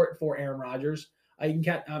support for Aaron Rodgers. He can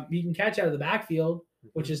catch out of the backfield,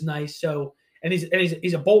 which is nice. So, and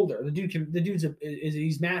he's a boulder.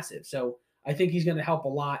 He's massive. So I think he's going to help a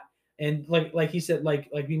lot. And like he said, like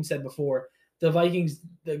Beam said before, the Vikings,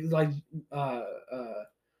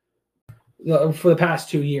 for the past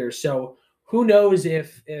 2 years. So who knows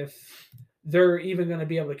if they're even going to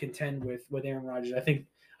be able to contend with Aaron Rodgers. I think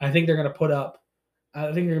they're going to put up.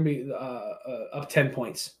 I think they're going to be up 10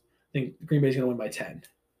 points. I think Green Bay's going to win by 10.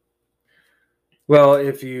 Well,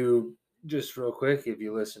 if you just real quick, if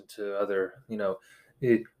you listen to other,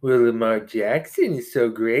 Lamar Jackson is so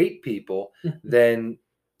great, people, then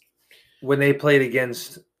when they played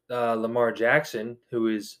against Lamar Jackson, who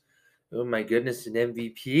is, oh my goodness, an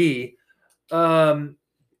MVP,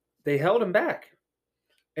 they held him back.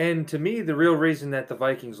 And to me, the real reason that the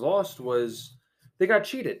Vikings lost was they got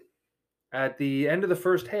cheated. At the end of the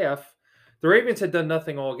first half, the Ravens had done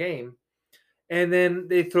nothing all game. And then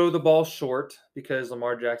they throw the ball short because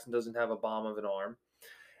Lamar Jackson doesn't have a bomb of an arm.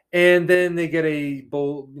 And then they get a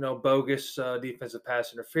bogus defensive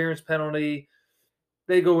pass interference penalty.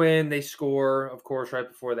 They go in, they score, of course, right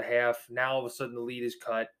before the half. Now all of a sudden the lead is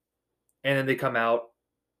cut. And then they come out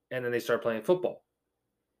and then they start playing football.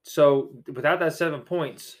 So without that 7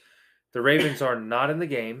 points, the Ravens are not in the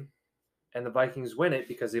game, and the Vikings win it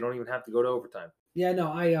because they don't even have to go to overtime. Yeah,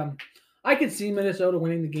 no, I could see Minnesota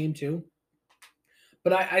winning the game too,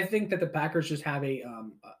 but I think that the Packers just have a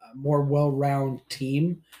more well-rounded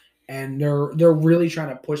team, and they're really trying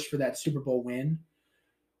to push for that Super Bowl win.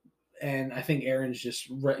 And I think Aaron's just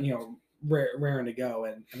raring to go.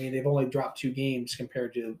 And I mean, they've only dropped 2 games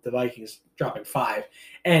compared to the Vikings dropping 5.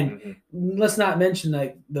 And let's not mention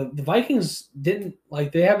that the Vikings they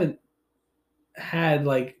haven't had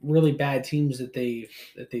like really bad teams that they've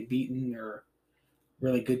beaten or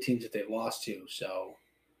really good teams that they've lost to. So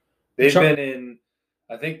they've been in,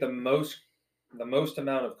 I think, the most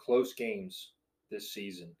amount of close games this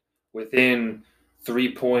season within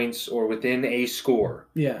 3 points or within a score.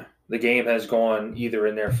 Yeah. The game has gone either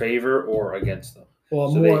in their favor or against them.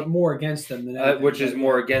 Well, so more against them than anything, which is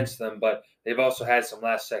more against them, but they've also had some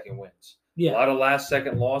last-second wins. Yeah. A lot of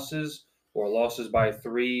last-second losses or losses by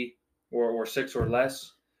 3 or 6 or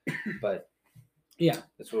less. But yeah,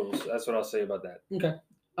 that's what I'll say about that. Okay.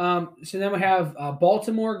 So then we have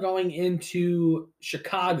Baltimore going into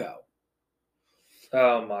Chicago.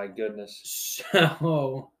 Oh my goodness.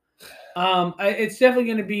 So. It's definitely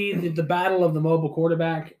going to be the battle of the mobile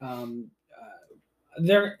quarterback.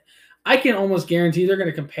 I can almost guarantee they're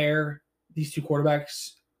going to compare these two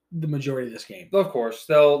quarterbacks the majority of this game. Of course,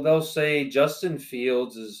 they'll say Justin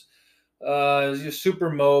Fields is just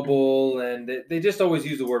super mobile, and they just always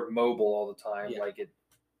use the word mobile all the time, like it's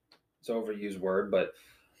an overused word. But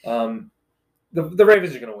the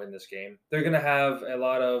Ravens are going to win this game. They're going to have a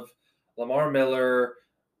lot of Lamar Miller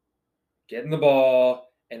getting the ball.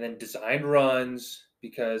 And then designed runs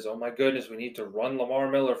because, oh my goodness, we need to run Lamar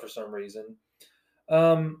Miller for some reason.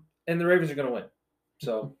 And the Ravens are going to win.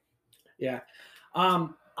 So, yeah.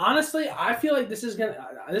 Honestly, I feel like this is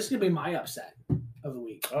gonna be my upset of the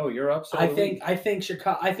week. Oh, you're upset. I think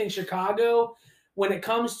Chicago, when it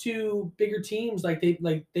comes to bigger teams, they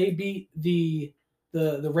beat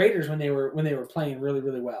the Raiders when they were playing really,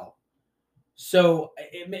 really well. So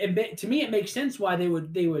to me, it makes sense why they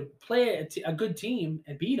would play a good team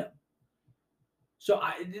and beat them. So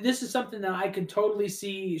this is something that I could totally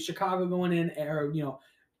see Chicago going in or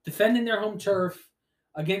defending their home turf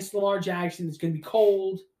against Lamar Jackson. It's going to be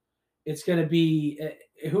cold. It's going to be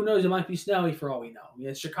who knows? It might be snowy for all we know.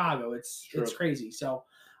 It's Chicago. It's crazy. So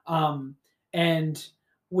and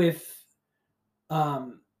with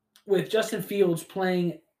Justin Fields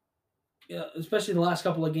playing. Especially the last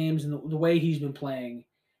couple of games and the way he's been playing,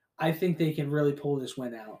 I think they can really pull this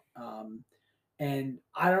win out. And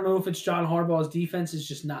I don't know if it's John Harbaugh's defense is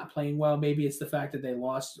just not playing well. Maybe it's the fact that they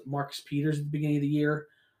lost Marcus Peters at the beginning of the year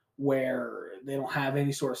where they don't have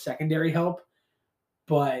any sort of secondary help.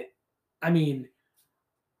 But, I mean,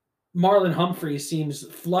 Marlon Humphrey seems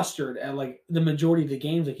flustered at, the majority of the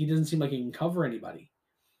games. He doesn't seem like he can cover anybody.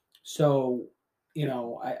 So,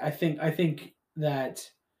 I think that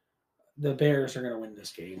the Bears are going to win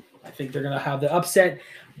this game. I think they're going to have the upset,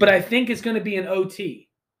 but I think it's going to be an OT.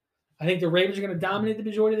 I think the Ravens are going to dominate the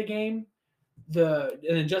majority of the game. And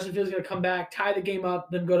then Justin Fields is going to come back, tie the game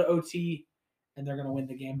up, then go to OT, and they're going to win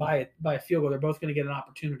the game by a field goal. They're both going to get an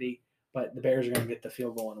opportunity, but the Bears are going to get the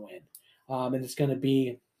field goal and win. And it's going to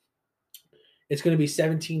be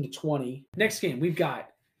 17-20. Next game, we've got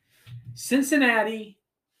Cincinnati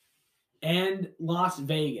and Las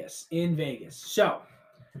Vegas in Vegas. So,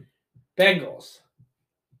 Bengals,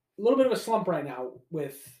 a little bit of a slump right now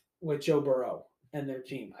with Joe Burrow and their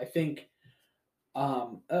team. I think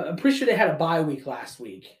I'm pretty sure they had a bye week last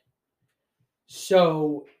week.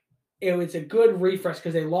 So it was a good refresh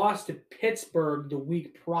because they lost to Pittsburgh the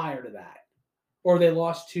week prior to that. Or they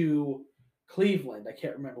lost to Cleveland. I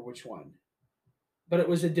can't remember which one. but it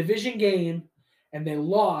was a division game, and they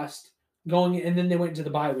lost and then they went into the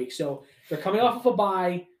bye week. So they're coming off of a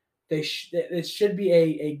bye. It should be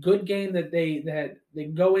a good game that they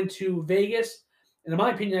go into Vegas. And in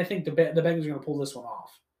my opinion, I think the Bengals are going to pull this one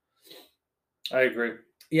off. I agree.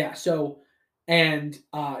 Yeah. So, and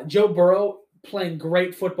Joe Burrow playing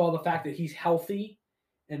great football. The fact that he's healthy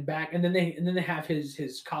and back, and then they have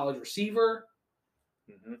his college receiver.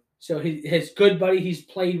 Mm-hmm. So his good buddy he's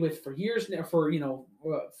played with for years now, for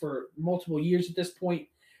multiple years at this point,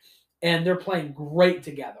 and they're playing great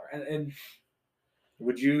together. And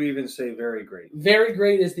would you even say very great? Very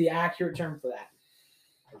great is the accurate term for that.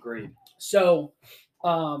 Agreed. So,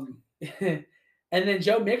 and then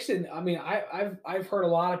Joe Mixon. I mean, I've heard a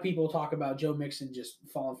lot of people talk about Joe Mixon just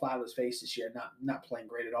falling flat on his face this year, not playing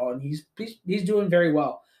great at all, and he's doing very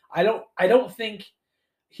well. I don't think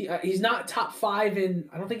he's not top 5 in.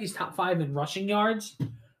 I don't think he's top 5 in rushing yards,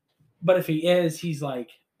 but if he is, he's like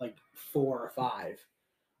 4 or 5.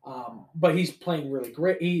 But he's playing really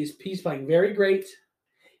great. He's playing very great.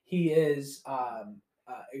 He is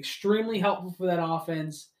extremely helpful for that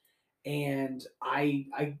offense, and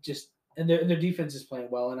their defense is playing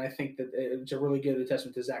well, and I think that it's a really good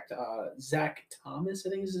testament to Zach Thomas. I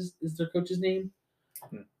think is their coach's name.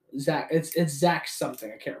 Zach. It's Zach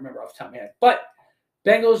something. I can't remember off the top of my head. But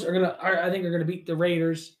Bengals I think are gonna beat the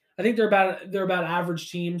Raiders. I think they're about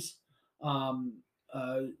average teams.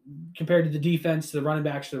 Compared to the defense, to the running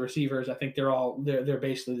backs, to the receivers, I think they're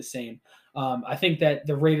basically the same. I think that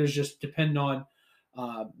the Raiders just depend on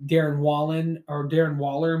Darren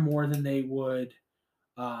Waller more than they would,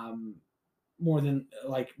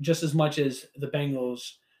 just as much as the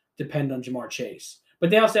Bengals depend on Jamar Chase. But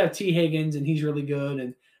they also have T. Higgins, and he's really good,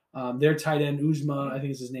 and their tight end Uzma, I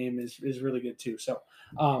think is his name, is really good too. So,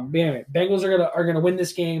 but anyway, Bengals are gonna win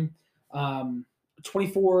this game,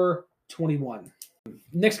 24-21.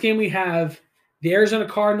 Next game we have the Arizona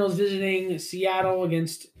Cardinals visiting Seattle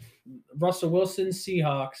against Russell Wilson's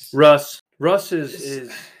Seahawks. Russ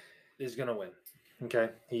is going to win.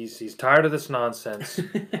 Okay, he's tired of this nonsense.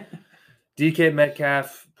 DK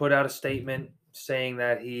Metcalf put out a statement saying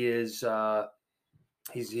that he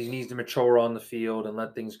needs to mature on the field and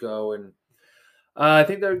let things go, and I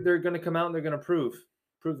think they're going to come out and they're going to prove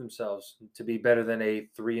themselves to be better than a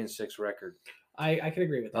 3-6 record. I can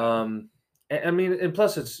agree with that. I mean, and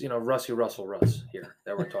plus it's Russ here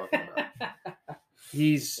that we're talking about.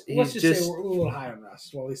 Let's just say we're a little high on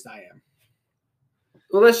Russ. Well, at least I am.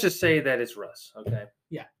 Well, let's just say that it's Russ. Okay.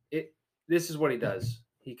 Yeah. This is what he does.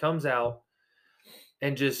 He comes out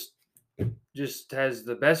and just has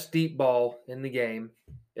the best deep ball in the game.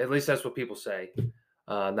 At least that's what people say.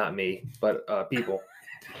 Not me, but people.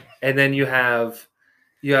 And then you have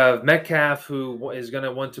Metcalf, who is going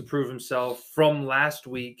to want to prove himself from last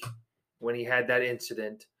week when he had that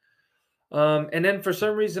incident. And then for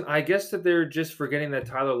some reason, I guess that they're just forgetting that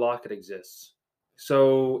Tyler Lockett exists.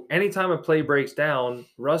 So anytime a play breaks down,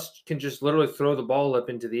 Russ can just literally throw the ball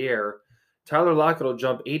up into the air. Tyler Lockett will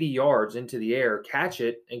jump 80 yards into the air, catch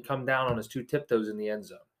it, and come down on his 2 tiptoes in the end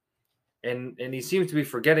zone. And he seems to be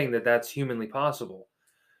forgetting that that's humanly possible.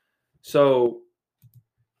 So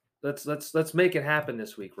let's make it happen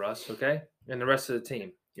this week, Russ, okay? And the rest of the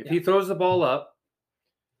team. If he throws the ball up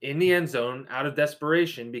in the end zone out of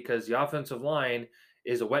desperation because the offensive line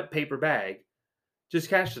is a wet paper bag, just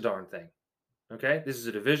catch the darn thing. Okay? This is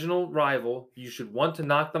a divisional rival. You should want to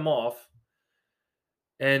knock them off.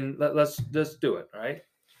 And let's just do it, all right?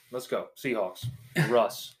 Let's go. Seahawks.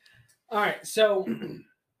 Russ. All right. So,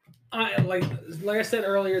 like I said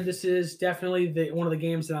earlier, this is definitely one of the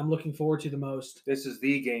games that I'm looking forward to the most. This is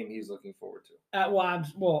the game he's looking forward to.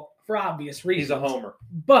 Well, for obvious reasons. He's a homer.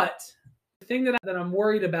 But the thing that I'm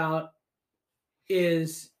worried about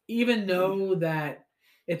is, even though that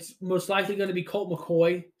it's most likely going to be Colt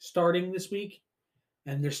McCoy starting this week,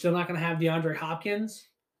 and they're still not going to have DeAndre Hopkins,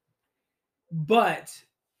 but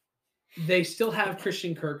they still have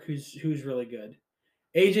Christian Kirk, who's really good.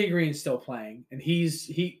 AJ Green's still playing, and he's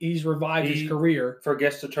revived his career.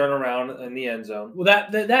 Forgets to turn around in the end zone. Well,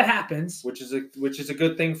 that happens, which is a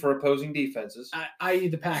good thing for opposing defenses. I.e.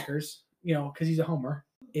 the Packers, because he's a homer,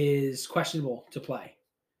 is questionable to play,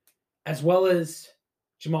 as well as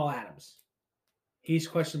Jamal Adams. He's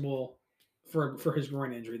questionable for his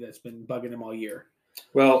groin injury that's been bugging him all year.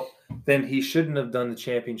 Well, then he shouldn't have done the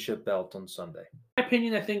championship belt on Sunday. In my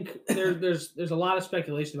opinion, I think there's a lot of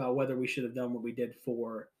speculation about whether we should have done what we did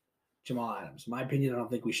for Jamal Adams. In my opinion, I don't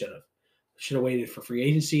think we should have. We should have waited for free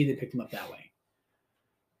agency. They picked him up that way.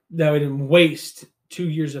 That we didn't waste 2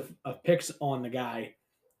 years of picks on the guy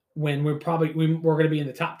when we're going to be in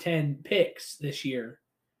the top 10 picks this year.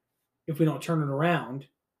 if we don't turn it around.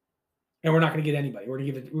 And we're not going to get anybody. We're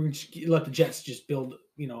going to let the Jets just build,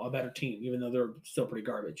 a better team, even though they're still pretty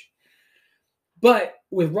garbage. But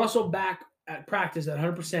with Russell back at practice at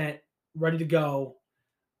 100%, ready to go,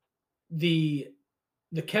 the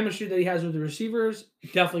chemistry that he has with the receivers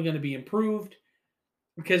definitely going to be improved,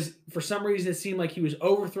 because for some reason it seemed like he was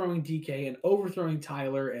overthrowing DK and overthrowing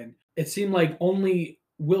Tyler, and it seemed like only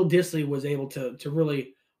Will Dissly was able to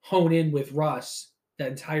really hone in with Russ that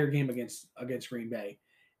entire game against Green Bay.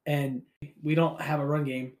 And we don't have a run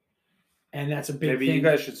game, and that's a big Maybe thing. you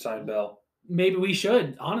guys should sign Bell. Maybe we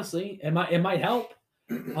should, honestly. It might help.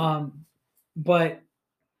 But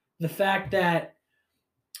the fact that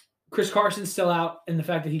Chris Carson's still out, and the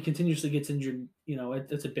fact that he continuously gets injured,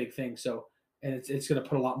 that's a big thing. So, and it's going to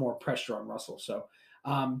put a lot more pressure on Russell. So,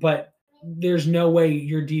 but there's no way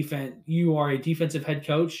you are a defensive head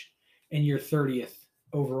coach, and you're 30th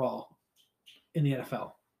overall in the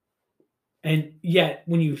NFL. And yet,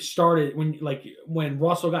 when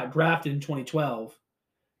Russell got drafted in 2012,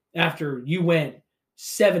 after you went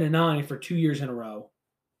 7-9 for 2 years in a row,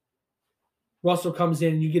 Russell comes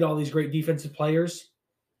in and you get all these great defensive players,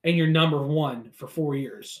 and you're number 1 for 4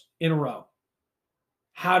 years in a row.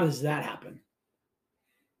 How does that happen?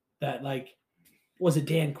 That, was it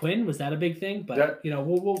Dan Quinn? Was that a big thing? But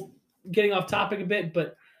we'll getting off topic a bit,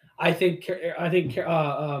 but I think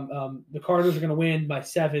the Cardinals are going to win by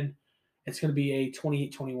 7. It's going to be a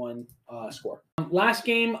 28-21 score. Last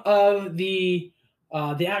game of the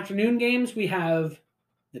afternoon games, we have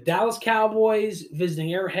the Dallas Cowboys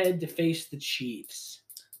visiting Arrowhead to face the Chiefs.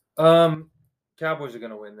 Cowboys are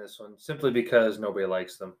going to win this one simply because nobody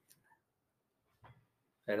likes them.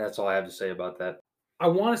 And that's all I have to say about that. I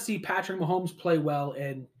want to see Patrick Mahomes play well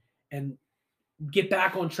and get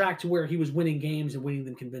back on track to where he was winning games and winning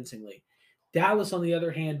them convincingly. Dallas, on the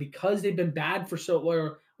other hand, because they've been bad for so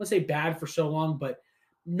long, let's say bad for so long, but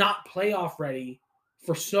not playoff ready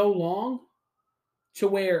for so long, to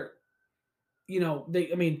where,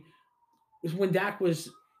 when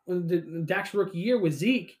Dak's rookie year with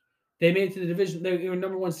Zeke, they made it to the division. They were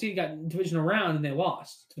number 1 seed, got divisional round, and they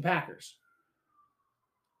lost to the Packers.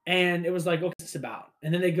 And it was like, what's this about?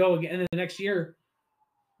 And then they go again, and then the next year,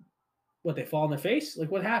 they fall on their face?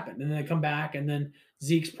 What happened? And then they come back, and then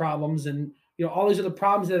Zeke's problems, and all these other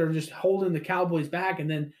problems that are just holding the Cowboys back, and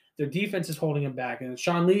then their defense is holding them back, and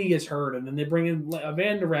Sean Lee gets hurt, and then they bring in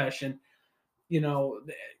Van Der Esch, and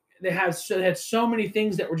they had so many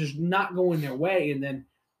things that were just not going their way, and then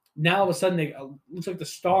now all of a sudden they looks like the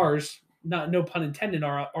stars, no pun intended,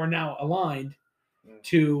 are now aligned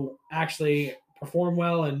to actually perform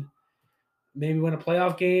well and maybe win a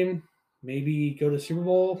playoff game, maybe go to the Super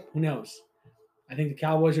Bowl. Who knows? I think the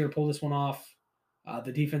Cowboys are going to pull this one off.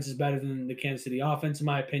 The defense is better than the Kansas City offense, in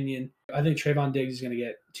my opinion. I think Trayvon Diggs is going to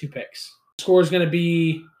get 2 picks. The score is going to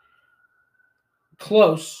be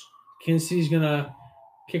close. Kansas City's going to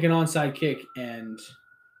kick an onside kick and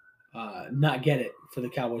not get it for the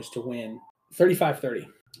Cowboys to win. 35-30.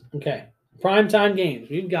 Okay. Primetime games.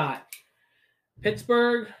 We've got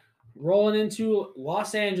Pittsburgh rolling into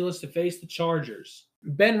Los Angeles to face the Chargers.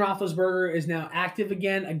 Ben Roethlisberger is now active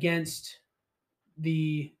again against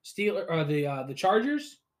the the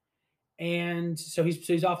Chargers, and so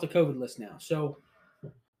he's off the COVID list now. So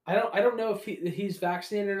I don't know if he's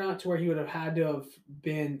vaccinated or not, to where he would have had to have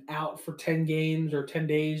been out for 10 games or 10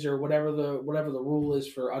 days or whatever the rule is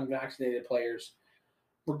for unvaccinated players.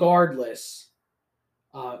 Regardless,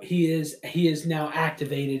 he is now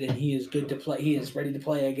activated and he is good to play. He is ready to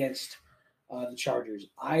play against the Chargers.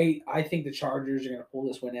 I think the Chargers are going to pull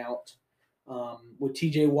this one out. With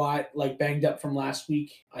TJ Watt banged up from last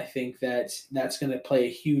week, I think that's going to play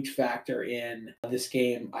a huge factor in this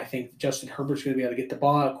game. I think Justin Herbert's going to be able to get the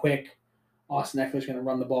ball out quick. Austin Eckler's going to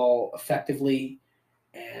run the ball effectively,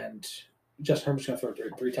 and Justin Herbert's going to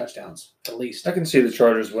throw 3 touchdowns at least. I can see the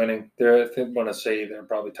Chargers winning. I want to say they're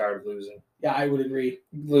probably tired of losing. Yeah, I would agree.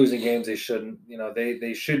 Losing games they shouldn't.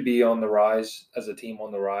 They should be on the rise as a team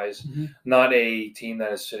on the rise, not a team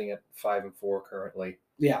that is sitting at 5-4 currently.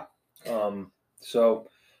 Yeah. So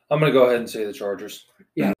I'm going to go ahead and say the Chargers.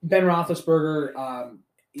 Yeah, Ben Roethlisberger,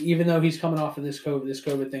 even though he's coming off of this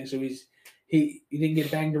COVID thing, so he didn't get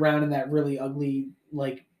banged around in that really ugly,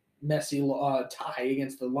 messy tie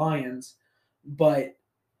against the Lions, but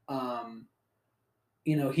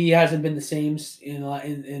he hasn't been the same in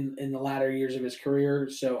the latter years of his career.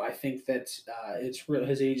 So I think that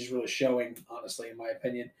his age is really showing, honestly, in my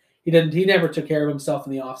opinion. He never took care of himself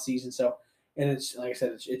in the offseason, so. And it's, like I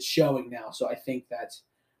said, it's showing now. So I think that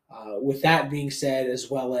with that being said,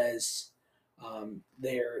 as well as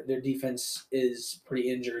Their defense is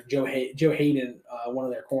pretty injured. Joe Hayden, one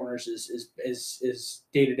of their corners, is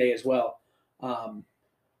day to day as well. I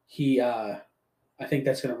think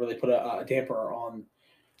that's going to really put a damper on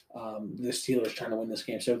the Steelers trying to win this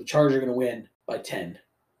game. So the Chargers are going to win by 10,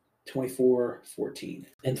 24-14.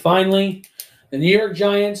 And finally, the New York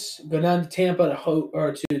Giants go down to Tampa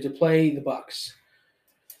to play the Bucs.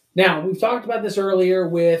 Now, we've talked about this earlier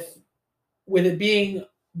with it being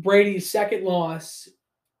Brady's second loss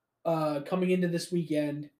coming into this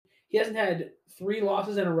weekend. He hasn't had 3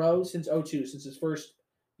 losses in a row since 2002, since his first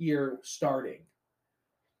year starting.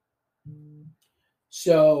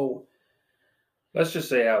 So let's just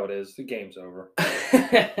say how it is. The game's over.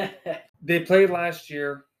 They played last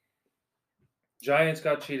year. Giants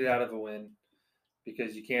got cheated out of a win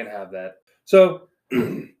because you can't have that. So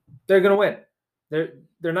they're going to win.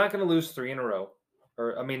 They're not going to lose 3 in a row.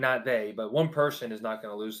 Or I mean, not they, but one person is not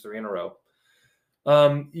going to lose 3 in a row.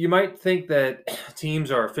 You might think that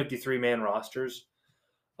teams are 53-man rosters.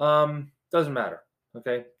 Doesn't matter.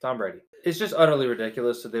 Okay, Tom Brady. It's just utterly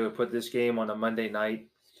ridiculous that they would put this game on a Monday night.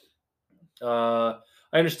 I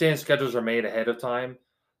understand schedules are made ahead of time,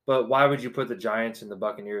 but why would you put the Giants and the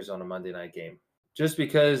Buccaneers on a Monday night game? Just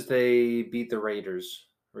because they beat the Raiders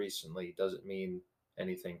recently doesn't mean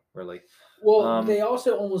anything, really. Well, they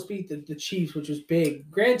also almost beat the Chiefs, which was big.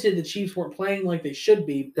 Granted, the Chiefs weren't playing like they should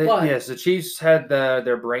be, but yes, the Chiefs had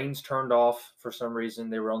their brains turned off for some reason.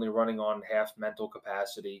 They were only running on half mental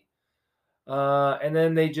capacity. And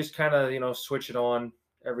then they just kind of, switch it on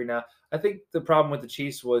every now. I think the problem with the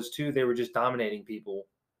Chiefs was, too, they were just dominating people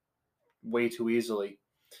way too easily.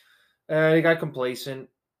 They got complacent.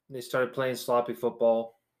 They started playing sloppy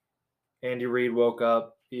football. Andy Reid woke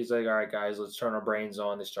up. He's like, all right, guys, let's turn our brains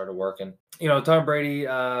on. They started working. Tom Brady,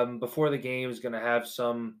 before the game, is going to have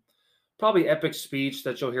some probably epic speech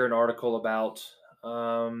that you'll hear an article about.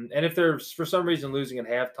 And if they're, for some reason, losing at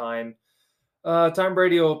halftime, Tom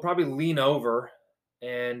Brady will probably lean over,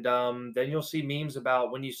 and then you'll see memes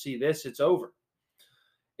about when you see this, it's over.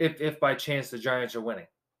 If by chance the Giants are winning,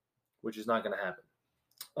 which is not going to happen.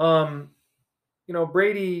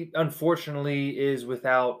 Brady, unfortunately, is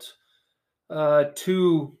without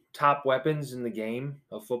 2 top weapons in the game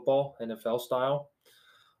of football, NFL style,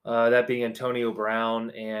 that being Antonio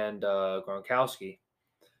Brown and Gronkowski.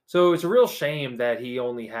 So it's a real shame that he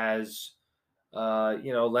only has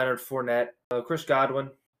Leonard Fournette, Chris Godwin,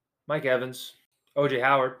 Mike Evans, O.J.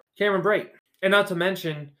 Howard, Cameron Brate. And not to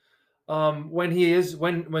mention,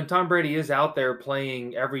 when Tom Brady is out there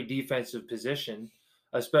playing every defensive position,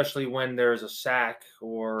 especially when there's a sack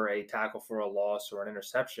or a tackle for a loss or an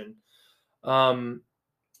interception, that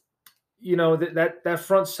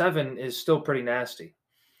front 7 is still pretty nasty.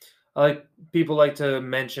 People like to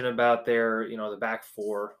mention about their, the back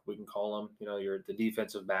 4, we can call them, the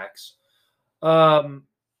defensive backs. But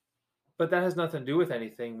that has nothing to do with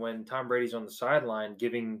anything when Tom Brady's on the sideline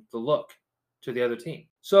giving the look to the other team.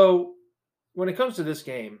 So when it comes to this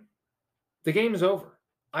game, the game is over.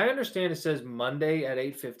 I understand it says Monday at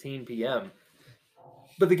 8:15 p.m.,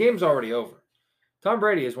 but the game's already over. Tom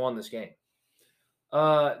Brady has won this game.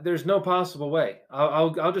 There's no possible way.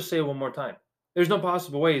 I'll just say it one more time. There's no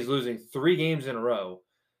possible way he's losing 3 games in a row,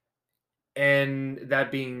 and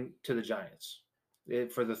that being to the Giants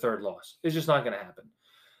for the 3rd loss. It's just not going to happen.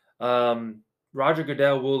 Roger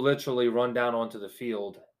Goodell will literally run down onto the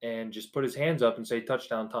field and just put his hands up and say,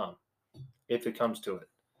 touchdown, Tom, if it comes to it.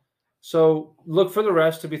 So look for the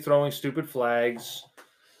refs to be throwing stupid flags.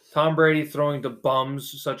 Tom Brady throwing to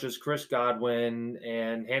bums such as Chris Godwin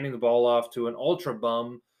and handing the ball off to an ultra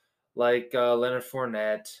bum like Leonard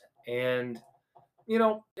Fournette. And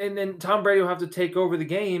then Tom Brady will have to take over the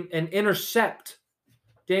game and intercept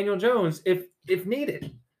Daniel Jones if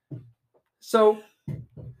needed. So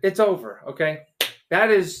it's over, okay?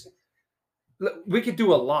 We could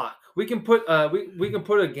do a lock. We can put we can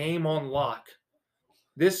put a game on lock.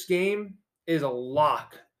 This game is a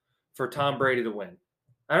lock for Tom Brady to win.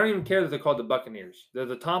 I don't even care that they're called the Buccaneers. They're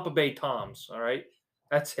the Tampa Bay Toms, all right?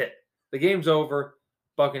 That's it. The game's over.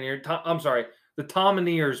 The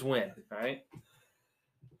Tomineers win, all right?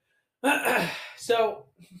 So,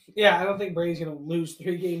 yeah, I don't think Brady's going to lose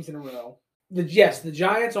 3 games in a row. The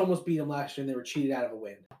Giants almost beat him last year, and they were cheated out of a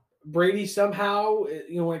win. Brady somehow,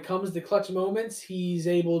 when it comes to clutch moments, he's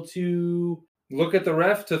able to look at the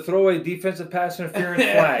ref to throw a defensive pass interference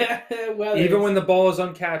flag, even when the ball is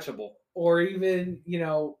uncatchable, or even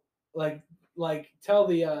tell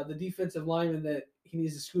the defensive lineman that he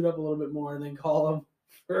needs to scoot up a little bit more, and then call him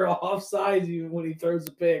for offsides even when he throws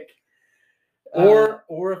a pick.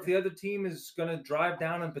 Or if the other team is going to drive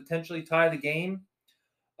down and potentially tie the game,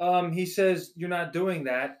 He says you're not doing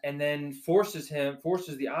that, and then forces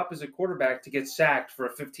the opposite quarterback to get sacked for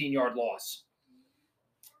a 15-yard loss.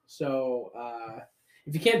 So,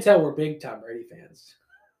 if you can't tell, we're big Tom Brady fans.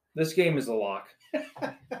 This game is a lock.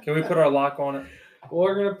 Can we put our lock on it?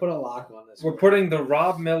 We're gonna put a lock on this. We're putting the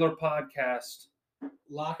Rob Miller podcast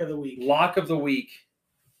lock of the week. Lock of the week.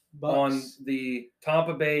 Bucks. On the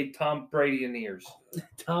Tampa Bay Tom Brady and ears.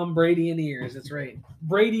 Tom Brady and ears. That's right.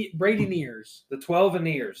 Brady and ears. The 12 and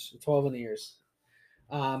ears. The 12 and ears.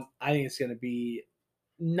 I think it's going to be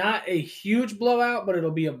not a huge blowout, but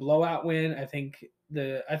it'll be a blowout win. I think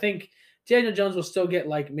Daniel Jones will still get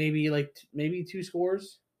maybe 2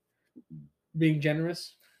 scores. Being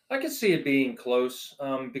generous. I could see it being close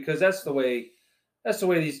because that's the way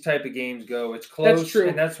these type of games go. It's close, that's true.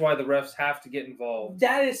 And that's why the refs have to get involved.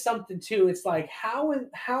 That is something too. It's like how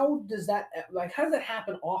does that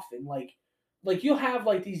happen often? Like you'll have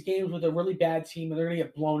these games with a really bad team and they're gonna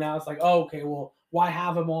get blown out. It's like, oh, okay, well, why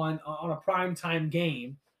have them on a primetime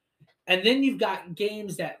game? And then you've got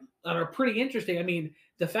games that are pretty interesting. I mean,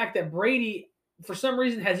 the fact that Brady for some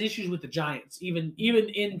reason has issues with the Giants, even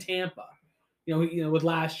in Tampa. With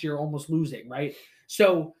last year almost losing, right?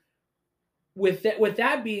 So. With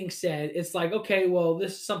that being said, it's like, okay, well,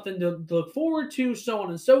 this is something to look forward to, so on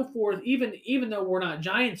and so forth. Even though we're not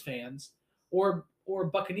Giants fans or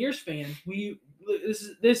Buccaneers fans,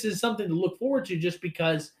 this is something to look forward to just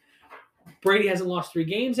because Brady hasn't lost 3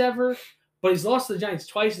 games ever, but he's lost to the Giants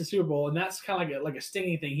twice in the Super Bowl, and that's kind of like a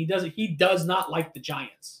stinging thing. He does not like the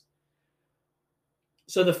Giants.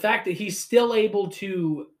 So the fact that he's still able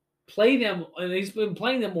to play them, and he's been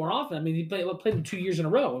playing them more often. I mean, he played them 2 years in a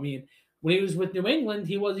row. I mean. When he was with New England,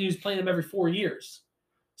 he was playing them every 4 years.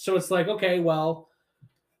 So it's like, okay, well,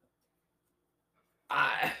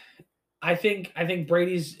 I think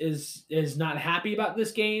Brady's is not happy about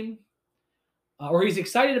this game, or he's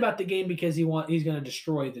excited about the game because he's going to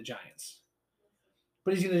destroy the Giants,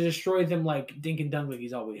 but he's going to destroy them like dink and dunk like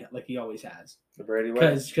he always has. The Brady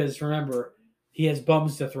way. Because remember, he has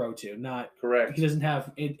bums to throw to. Not correct. He doesn't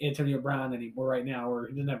have Antonio Brown anymore right now, or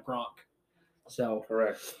he doesn't have Gronk. So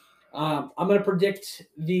correct. I'm going to predict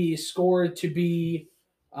the score to be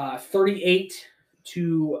 38-14.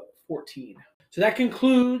 So that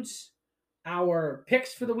concludes our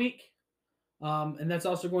picks for the week. And that's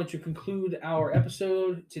also going to conclude our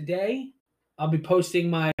episode today. I'll be posting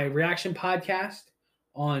my reaction podcast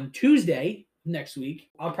on Tuesday next week.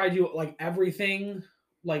 I'll probably do everything,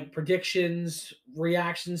 predictions,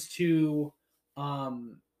 reactions to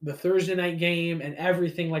the Thursday night game and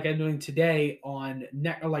everything like I'm doing today on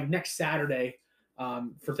next Saturday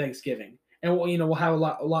for Thanksgiving. And we'll have a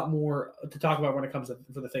lot more to talk about when it comes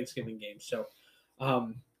for the Thanksgiving game. So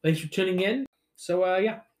thanks for tuning in. So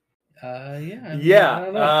yeah. I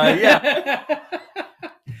don't know. Yeah.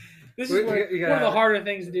 This is one of the harder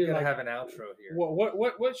things to do. You gotta have an outro here.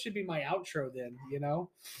 What should be my outro then?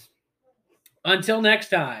 Until next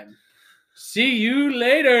time. See you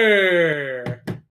later.